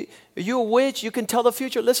 Are you a witch? You can tell the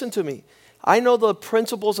future." Listen to me. I know the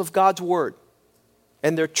principles of God's word.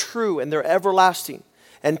 And they're true and they're everlasting.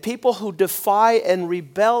 And people who defy and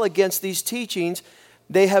rebel against these teachings,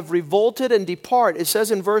 they have revolted and depart. It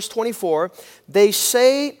says in verse 24, they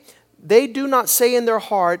do not say in their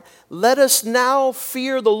heart, "Let us now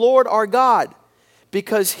fear the Lord our God,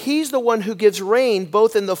 because He's the one who gives rain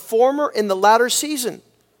both in the former and the latter season."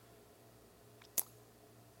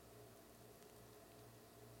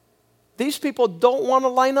 These people don't want to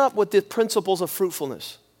line up with the principles of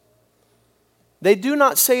fruitfulness. They do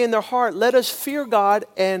not say in their heart, "Let us fear God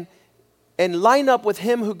and line up with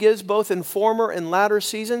Him who gives both in former and latter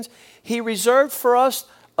seasons." He reserved for us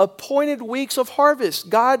appointed weeks of harvest.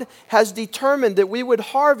 God has determined that we would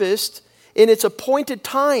harvest in its appointed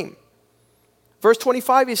time. Verse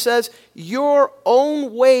 25, he says, "Your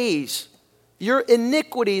own ways, your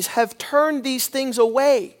iniquities have turned these things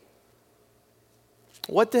away."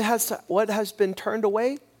 What has been turned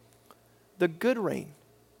away? The good rain.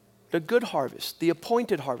 The good harvest, the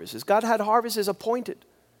appointed harvest. God had harvests appointed.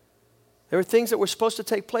 There were things that were supposed to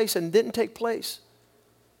take place and didn't take place.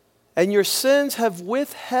 And your sins have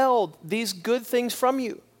withheld these good things from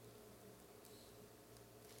you.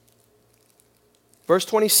 Verse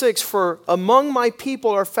 26, "For among my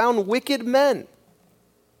people are found wicked men."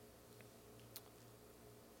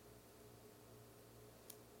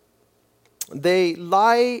 They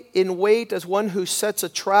lie in wait as one who sets a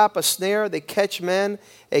trap, a snare. They catch men.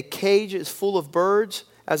 A cage is full of birds.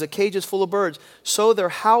 As a cage is full of birds, so their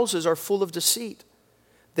houses are full of deceit.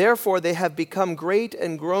 Therefore they have become great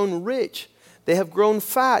and grown rich. They have grown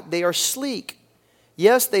fat. They are sleek.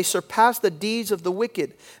 Yes, they surpass the deeds of the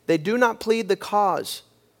wicked. They do not plead the cause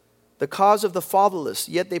of the fatherless,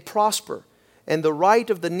 yet they prosper. And the right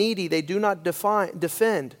of the needy they do not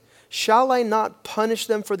defend. Shall I not punish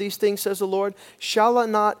them for these things, says the Lord? Shall I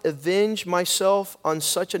not avenge myself on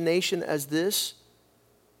such a nation as this?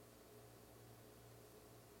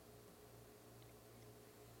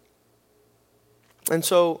 And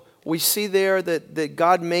so we see there that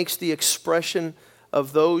God makes the expression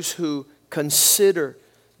of those who consider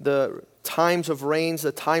the times of rains,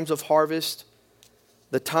 the times of harvest,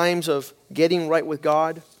 the times of getting right with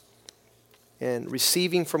God and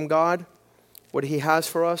receiving from God what He has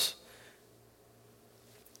for us.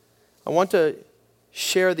 I want to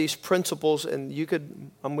share these principles, and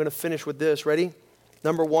I'm going to finish with this. Ready?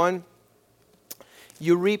 Number one,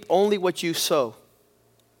 you reap only what you sow.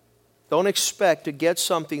 Don't expect to get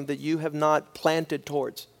something that you have not planted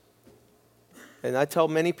towards. And I tell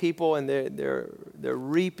many people, and they're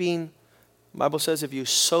reaping. The Bible says if you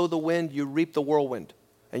sow the wind, you reap the whirlwind.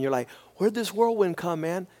 And you're like, where'd this whirlwind come,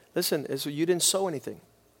 man? Listen, you didn't sow anything.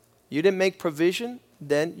 You didn't make provision,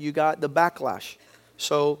 then you got the backlash.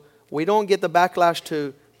 So we don't get the backlash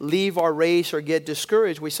to leave our race or get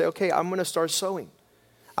discouraged. We say, okay, I'm going to start sowing.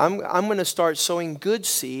 I'm going to start sowing good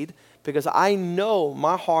seed because I know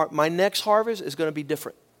my next harvest is going to be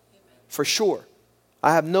different. For sure.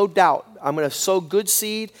 I have no doubt. I'm going to sow good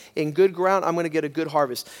seed in good ground. I'm going to get a good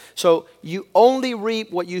harvest. So you only reap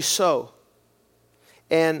what you sow.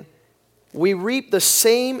 And we reap the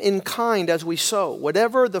same in kind as we sow.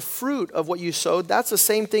 Whatever the fruit of what you sowed, that's the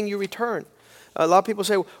same thing you return. A lot of people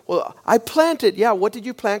say, well, I planted. Yeah, what did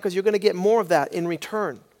you plant? Because you're going to get more of that in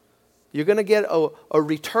return. You're going to get a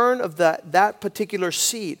return of that particular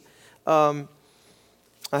seed. I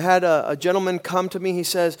had a gentleman come to me. He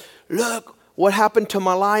says, look, what happened to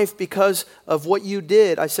my life because of what you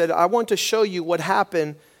did? I said, I want to show you what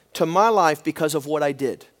happened to my life because of what I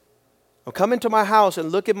did. Now come into my house and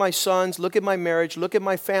look at my sons, look at my marriage, look at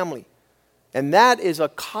my family. And that is a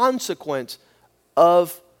consequence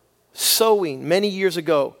of sowing many years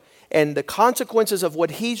ago. And the consequences of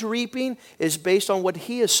what he's reaping is based on what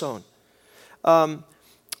he has sown.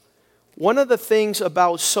 One of the things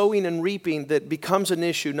about sowing and reaping that becomes an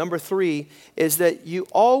issue, number 3, is that you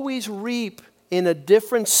always reap in a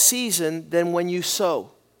different season than when you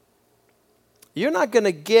sow. You're not going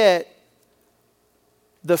to get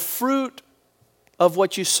the fruit of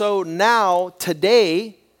what you sow now,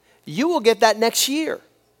 today. You will get that next year.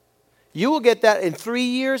 You will get that in 3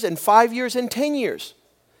 years, in 5 years, in 10 years.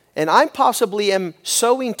 And I possibly am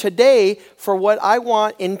sowing today for what I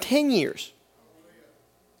want in 10 years.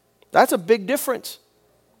 That's a big difference.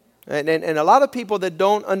 And a lot of people that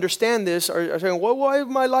don't understand this are saying, well, why is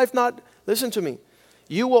my life not Listen to me.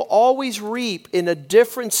 You will always reap in a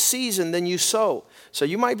different season than you sow. So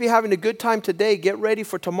you might be having a good time today. Get ready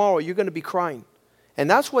for tomorrow. You're going to be crying. And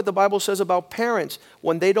that's what the Bible says about parents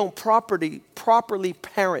when they don't properly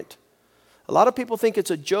parent. A lot of people think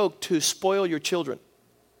it's a joke to spoil your children.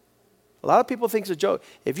 A lot of people think it's a joke.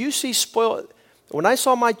 If you see spoiled, when I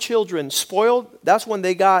saw my children spoiled, that's when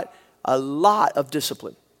they got a lot of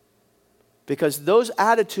discipline. Because those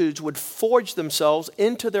attitudes would forge themselves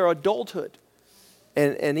into their adulthood.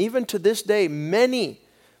 And even to this day, many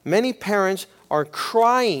parents are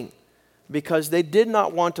crying because they did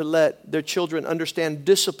not want to let their children understand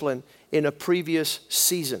discipline in a previous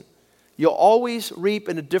season. You'll always reap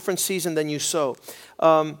in a different season than you sow.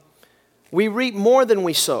 We reap more than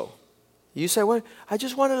we sow. You say, well, I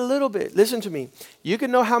just wanted a little bit. Listen to me. You can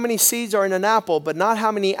know how many seeds are in an apple, but not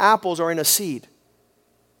how many apples are in a seed.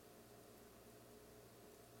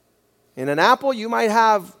 In an apple, you might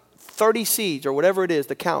have 30 seeds or whatever it is,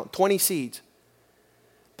 the count, 20 seeds.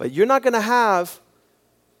 But you're not going to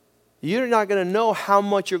know how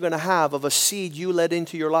much you're going to have of a seed you let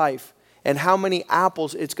into your life and how many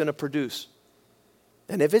apples it's going to produce.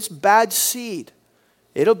 And if it's bad seed,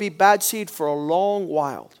 it'll be bad seed for a long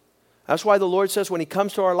while. That's why the Lord says when He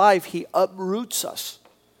comes to our life, He uproots us.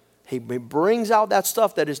 He brings out that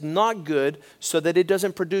stuff that is not good so that it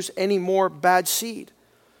doesn't produce any more bad seed.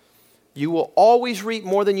 You will always reap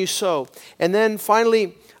more than you sow. And then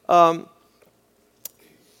finally,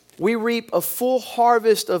 we reap a full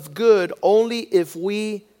harvest of good only if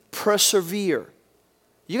we persevere.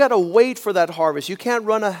 You got to wait for that harvest. You can't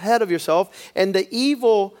run ahead of yourself. And the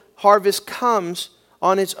evil harvest comes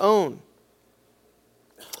on its own.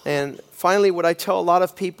 And finally, what I tell a lot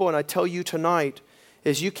of people, and I tell you tonight,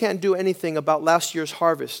 is you can't do anything about last year's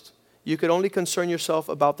harvest. You could only concern yourself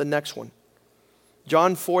about the next one.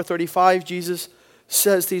 John 4:35, Jesus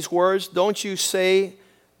says these words, don't you say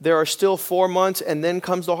there are still 4 months and then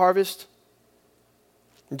comes the harvest?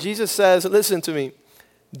 Jesus says, listen to me,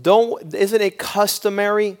 isn't it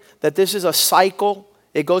customary that this is a cycle?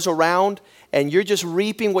 It goes around and you're just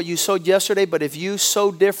reaping what you sowed yesterday, but if you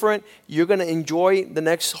sow different, you're going to enjoy the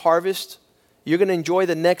next harvest. You're going to enjoy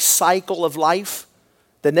the next cycle of life,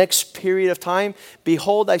 the next period of time.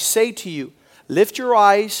 Behold, I say to you, lift your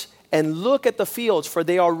eyes and look at the fields, for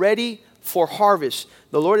they are ready for harvest.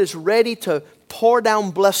 The Lord is ready to pour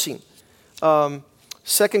down blessing. 2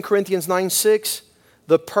 Corinthians 9:6,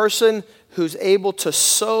 the person who's able to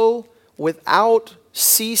sow without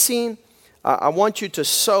ceasing, I want you to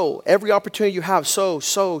sow. Every opportunity you have, sow.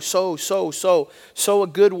 Sow a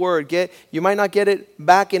good word. You might not get it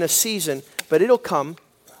back in a season, but it'll come.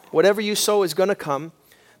 Whatever you sow is going to come.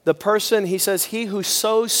 The person, he says, he who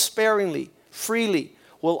sows sparingly, freely,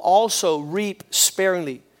 will also reap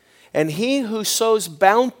sparingly. And he who sows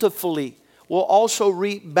bountifully will also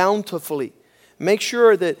reap bountifully. Make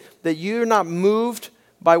sure that you're not moved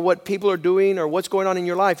by what people are doing or what's going on in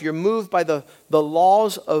your life. You're moved by the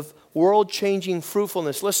laws of world-changing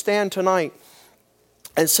fruitfulness. Let's stand tonight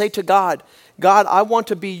and say to God, God, I want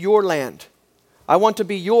to be your land. I want to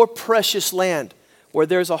be your precious land where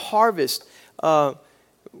there's a harvest.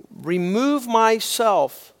 Remove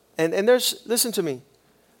myself. And listen to me.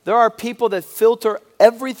 There are people that filter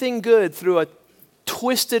everything good through a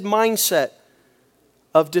twisted mindset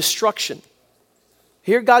of destruction.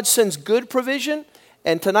 Here God sends good provision,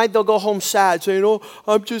 and tonight they'll go home sad, saying,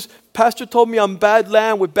 Pastor told me I'm bad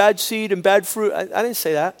land with bad seed and bad fruit. I didn't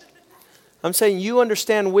say that. I'm saying you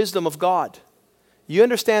understand wisdom of God. You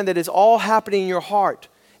understand that it's all happening in your heart,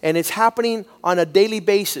 and it's happening on a daily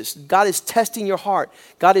basis. God is testing your heart.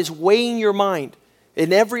 God is weighing your mind.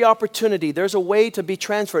 In every opportunity, there's a way to be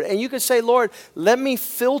transferred. And you could say, Lord, let me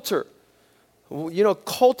filter.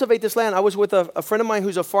 Cultivate this land. I was with a friend of mine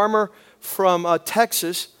who's a farmer from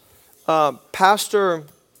Texas, Pastor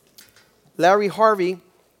Larry Harvey.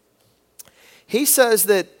 He says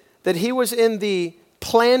that he was in the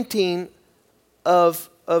planting of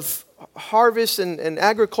harvest and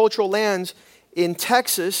agricultural lands in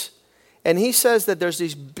Texas. And he says that there's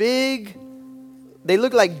these big, they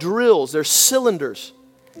look like drills. They're cylinders.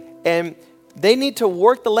 And they need to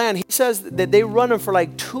work the land. He says that they run them for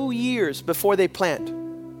like 2 years before they plant.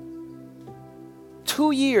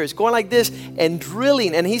 2 years going like this and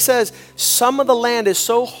drilling. And he says some of the land is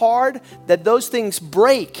so hard that those things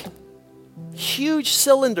break. Huge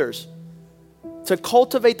cylinders to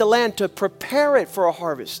cultivate the land, to prepare it for a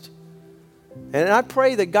harvest. And I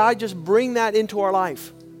pray that God just bring that into our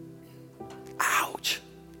life. Ouch.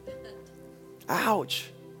 Ouch.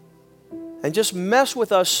 And just mess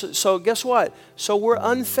with us. So guess what? So we're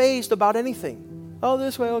unfazed about anything. Oh,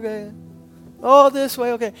 this way, okay. Oh, this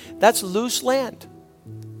way, okay. That's loose land.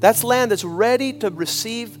 That's land that's ready to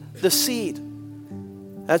receive the seed.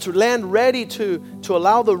 That's land ready to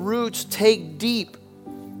allow the roots take deep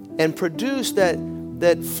and produce that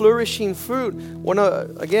flourishing fruit. One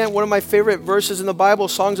of my favorite verses in the Bible,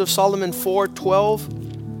 Songs of Solomon 4:12,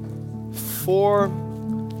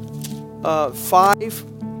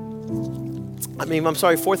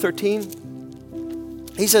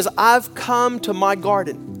 4:13. He says, I've come to my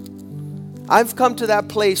garden. I've come to that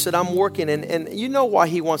place that I'm working in. And you know why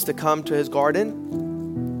he wants to come to his garden.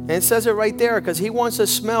 And it says it right there, because he wants to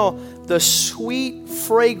smell the sweet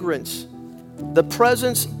fragrance, the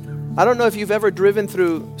presence. I don't know if you've ever driven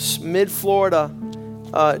through mid-Florida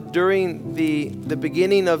during the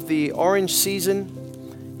beginning of the orange season.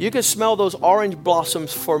 You can smell those orange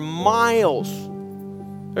blossoms for miles.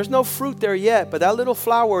 There's no fruit there yet, but that little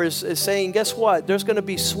flower is saying, guess what? There's going to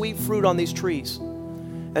be sweet fruit on these trees.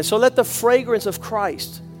 And so let the fragrance of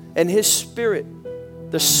Christ and His Spirit,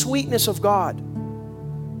 the sweetness of God.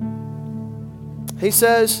 He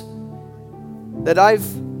says that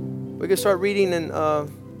we can start reading in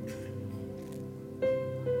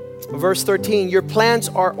verse 13. Your plants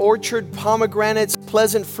are orchard pomegranates,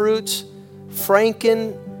 pleasant fruits,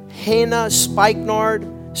 franken, henna, spikenard,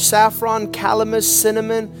 saffron, calamus,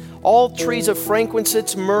 cinnamon, all trees of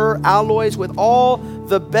frankincense, myrrh, aloes, with all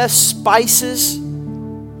the best spices.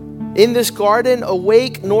 In this garden,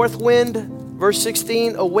 awake north wind, verse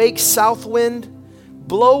 16, awake south wind,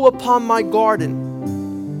 blow upon my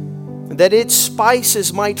garden, that its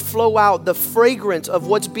spices might flow out, the fragrance of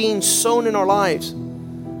what's being sown in our lives.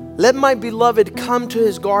 Let my beloved come to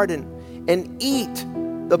his garden and eat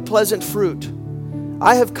the pleasant fruit.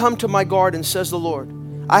 I have come to my garden, says the Lord.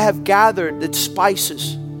 I have gathered its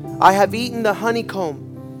spices. I have eaten the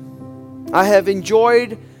honeycomb. I have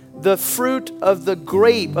enjoyed the fruit of the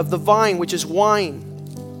grape, of the vine, which is wine.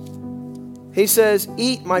 He says,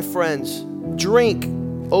 eat, my friends. Drink,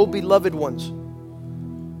 O beloved ones.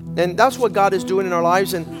 And that's what God is doing in our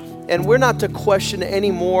lives. And we're not to question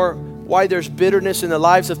anymore why there's bitterness in the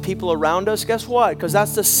lives of people around us. Guess what? Because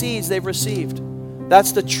that's the seeds they've received.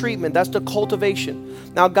 That's the treatment. That's the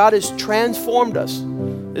cultivation. Now God has transformed us.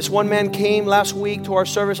 This one man came last week to our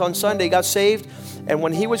service on Sunday, got saved, and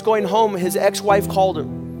when he was going home, his ex-wife called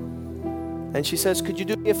him. And she says, could you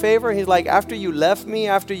do me a favor? He's like, after you left me,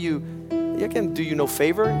 I can do you no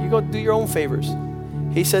favor. You go do your own favors.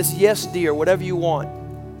 He says, yes, dear, whatever you want.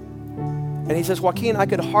 And he says, Joaquin, I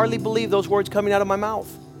could hardly believe those words coming out of my mouth.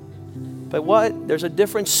 But what? There's a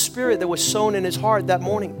different spirit that was sown in his heart that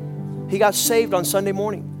morning. He got saved on Sunday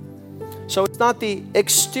morning. So it's not the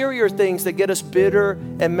exterior things that get us bitter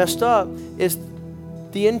and messed up. It's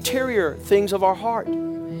the interior things of our heart.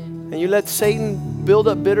 And you let Satan build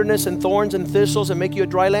up bitterness and thorns and thistles and make you a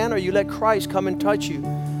dry land, or you let Christ come and touch you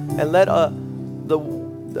and let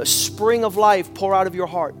the spring of life pour out of your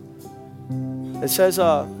heart. It says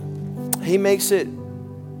He makes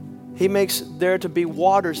there to be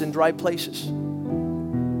waters in dry places.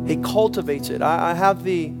 He cultivates it. I have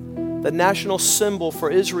the national symbol for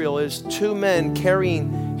Israel is two men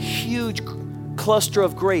carrying huge cluster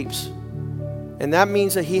of grapes. And that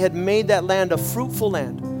means that He had made that land a fruitful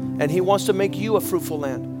land. And He wants to make you a fruitful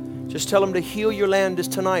land. Just tell Him to heal your land this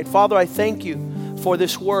tonight. Father, I thank You for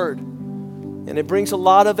this word. And it brings a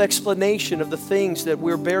lot of explanation of the things that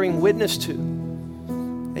we're bearing witness to.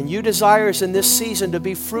 And You desire us in this season to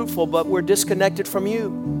be fruitful, but we're disconnected from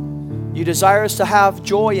You. You desire us to have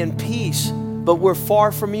joy and peace, but we're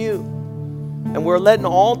far from You. And we're letting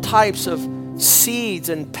all types of seeds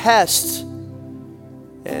and pests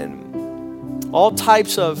and all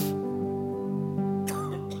types of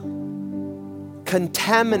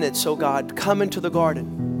contaminants, oh God, come into the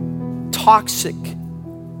garden. Toxic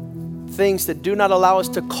things that do not allow us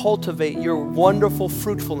to cultivate Your wonderful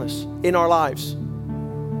fruitfulness in our lives.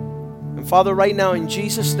 And Father, right now in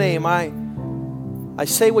Jesus' name, I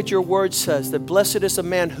say what Your word says, that blessed is the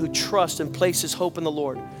man who trusts and places hope in the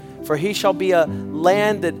Lord. For he shall be a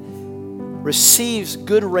land that receives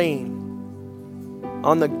good rain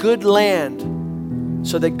on the good land,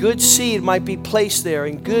 so that good seed might be placed there,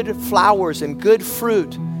 and good flowers and good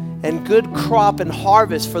fruit and good crop and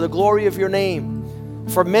harvest for the glory of Your name.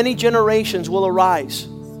 For many generations will arise.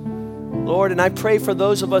 Lord, and I pray for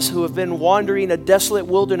those of us who have been wandering a desolate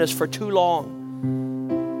wilderness for too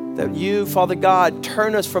long, that You, Father God,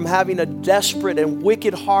 turn us from having a desperate and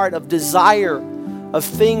wicked heart of desire of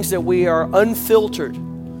things that we are unfiltered,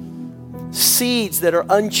 seeds that are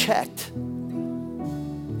unchecked.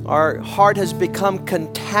 Our heart has become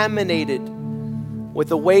contaminated with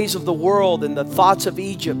the ways of the world and the thoughts of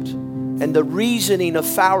Egypt and the reasoning of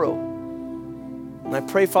Pharaoh. And I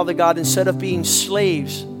pray, Father God, instead of being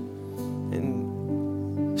slaves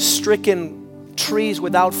and stricken trees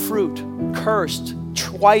without fruit, cursed,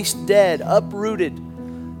 twice dead, uprooted,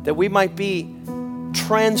 that we might be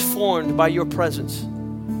transformed by your presence.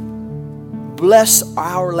 Bless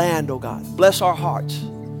our land, oh God. Bless our hearts.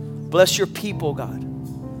 Bless your people,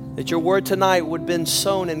 God. That your word tonight would have been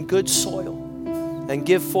sown in good soil and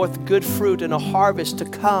give forth good fruit and a harvest to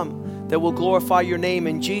come that will glorify your name.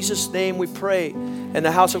 In Jesus' name we pray. And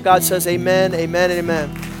the house of God says amen, amen, and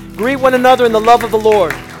amen. Greet one another in the love of the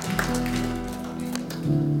Lord.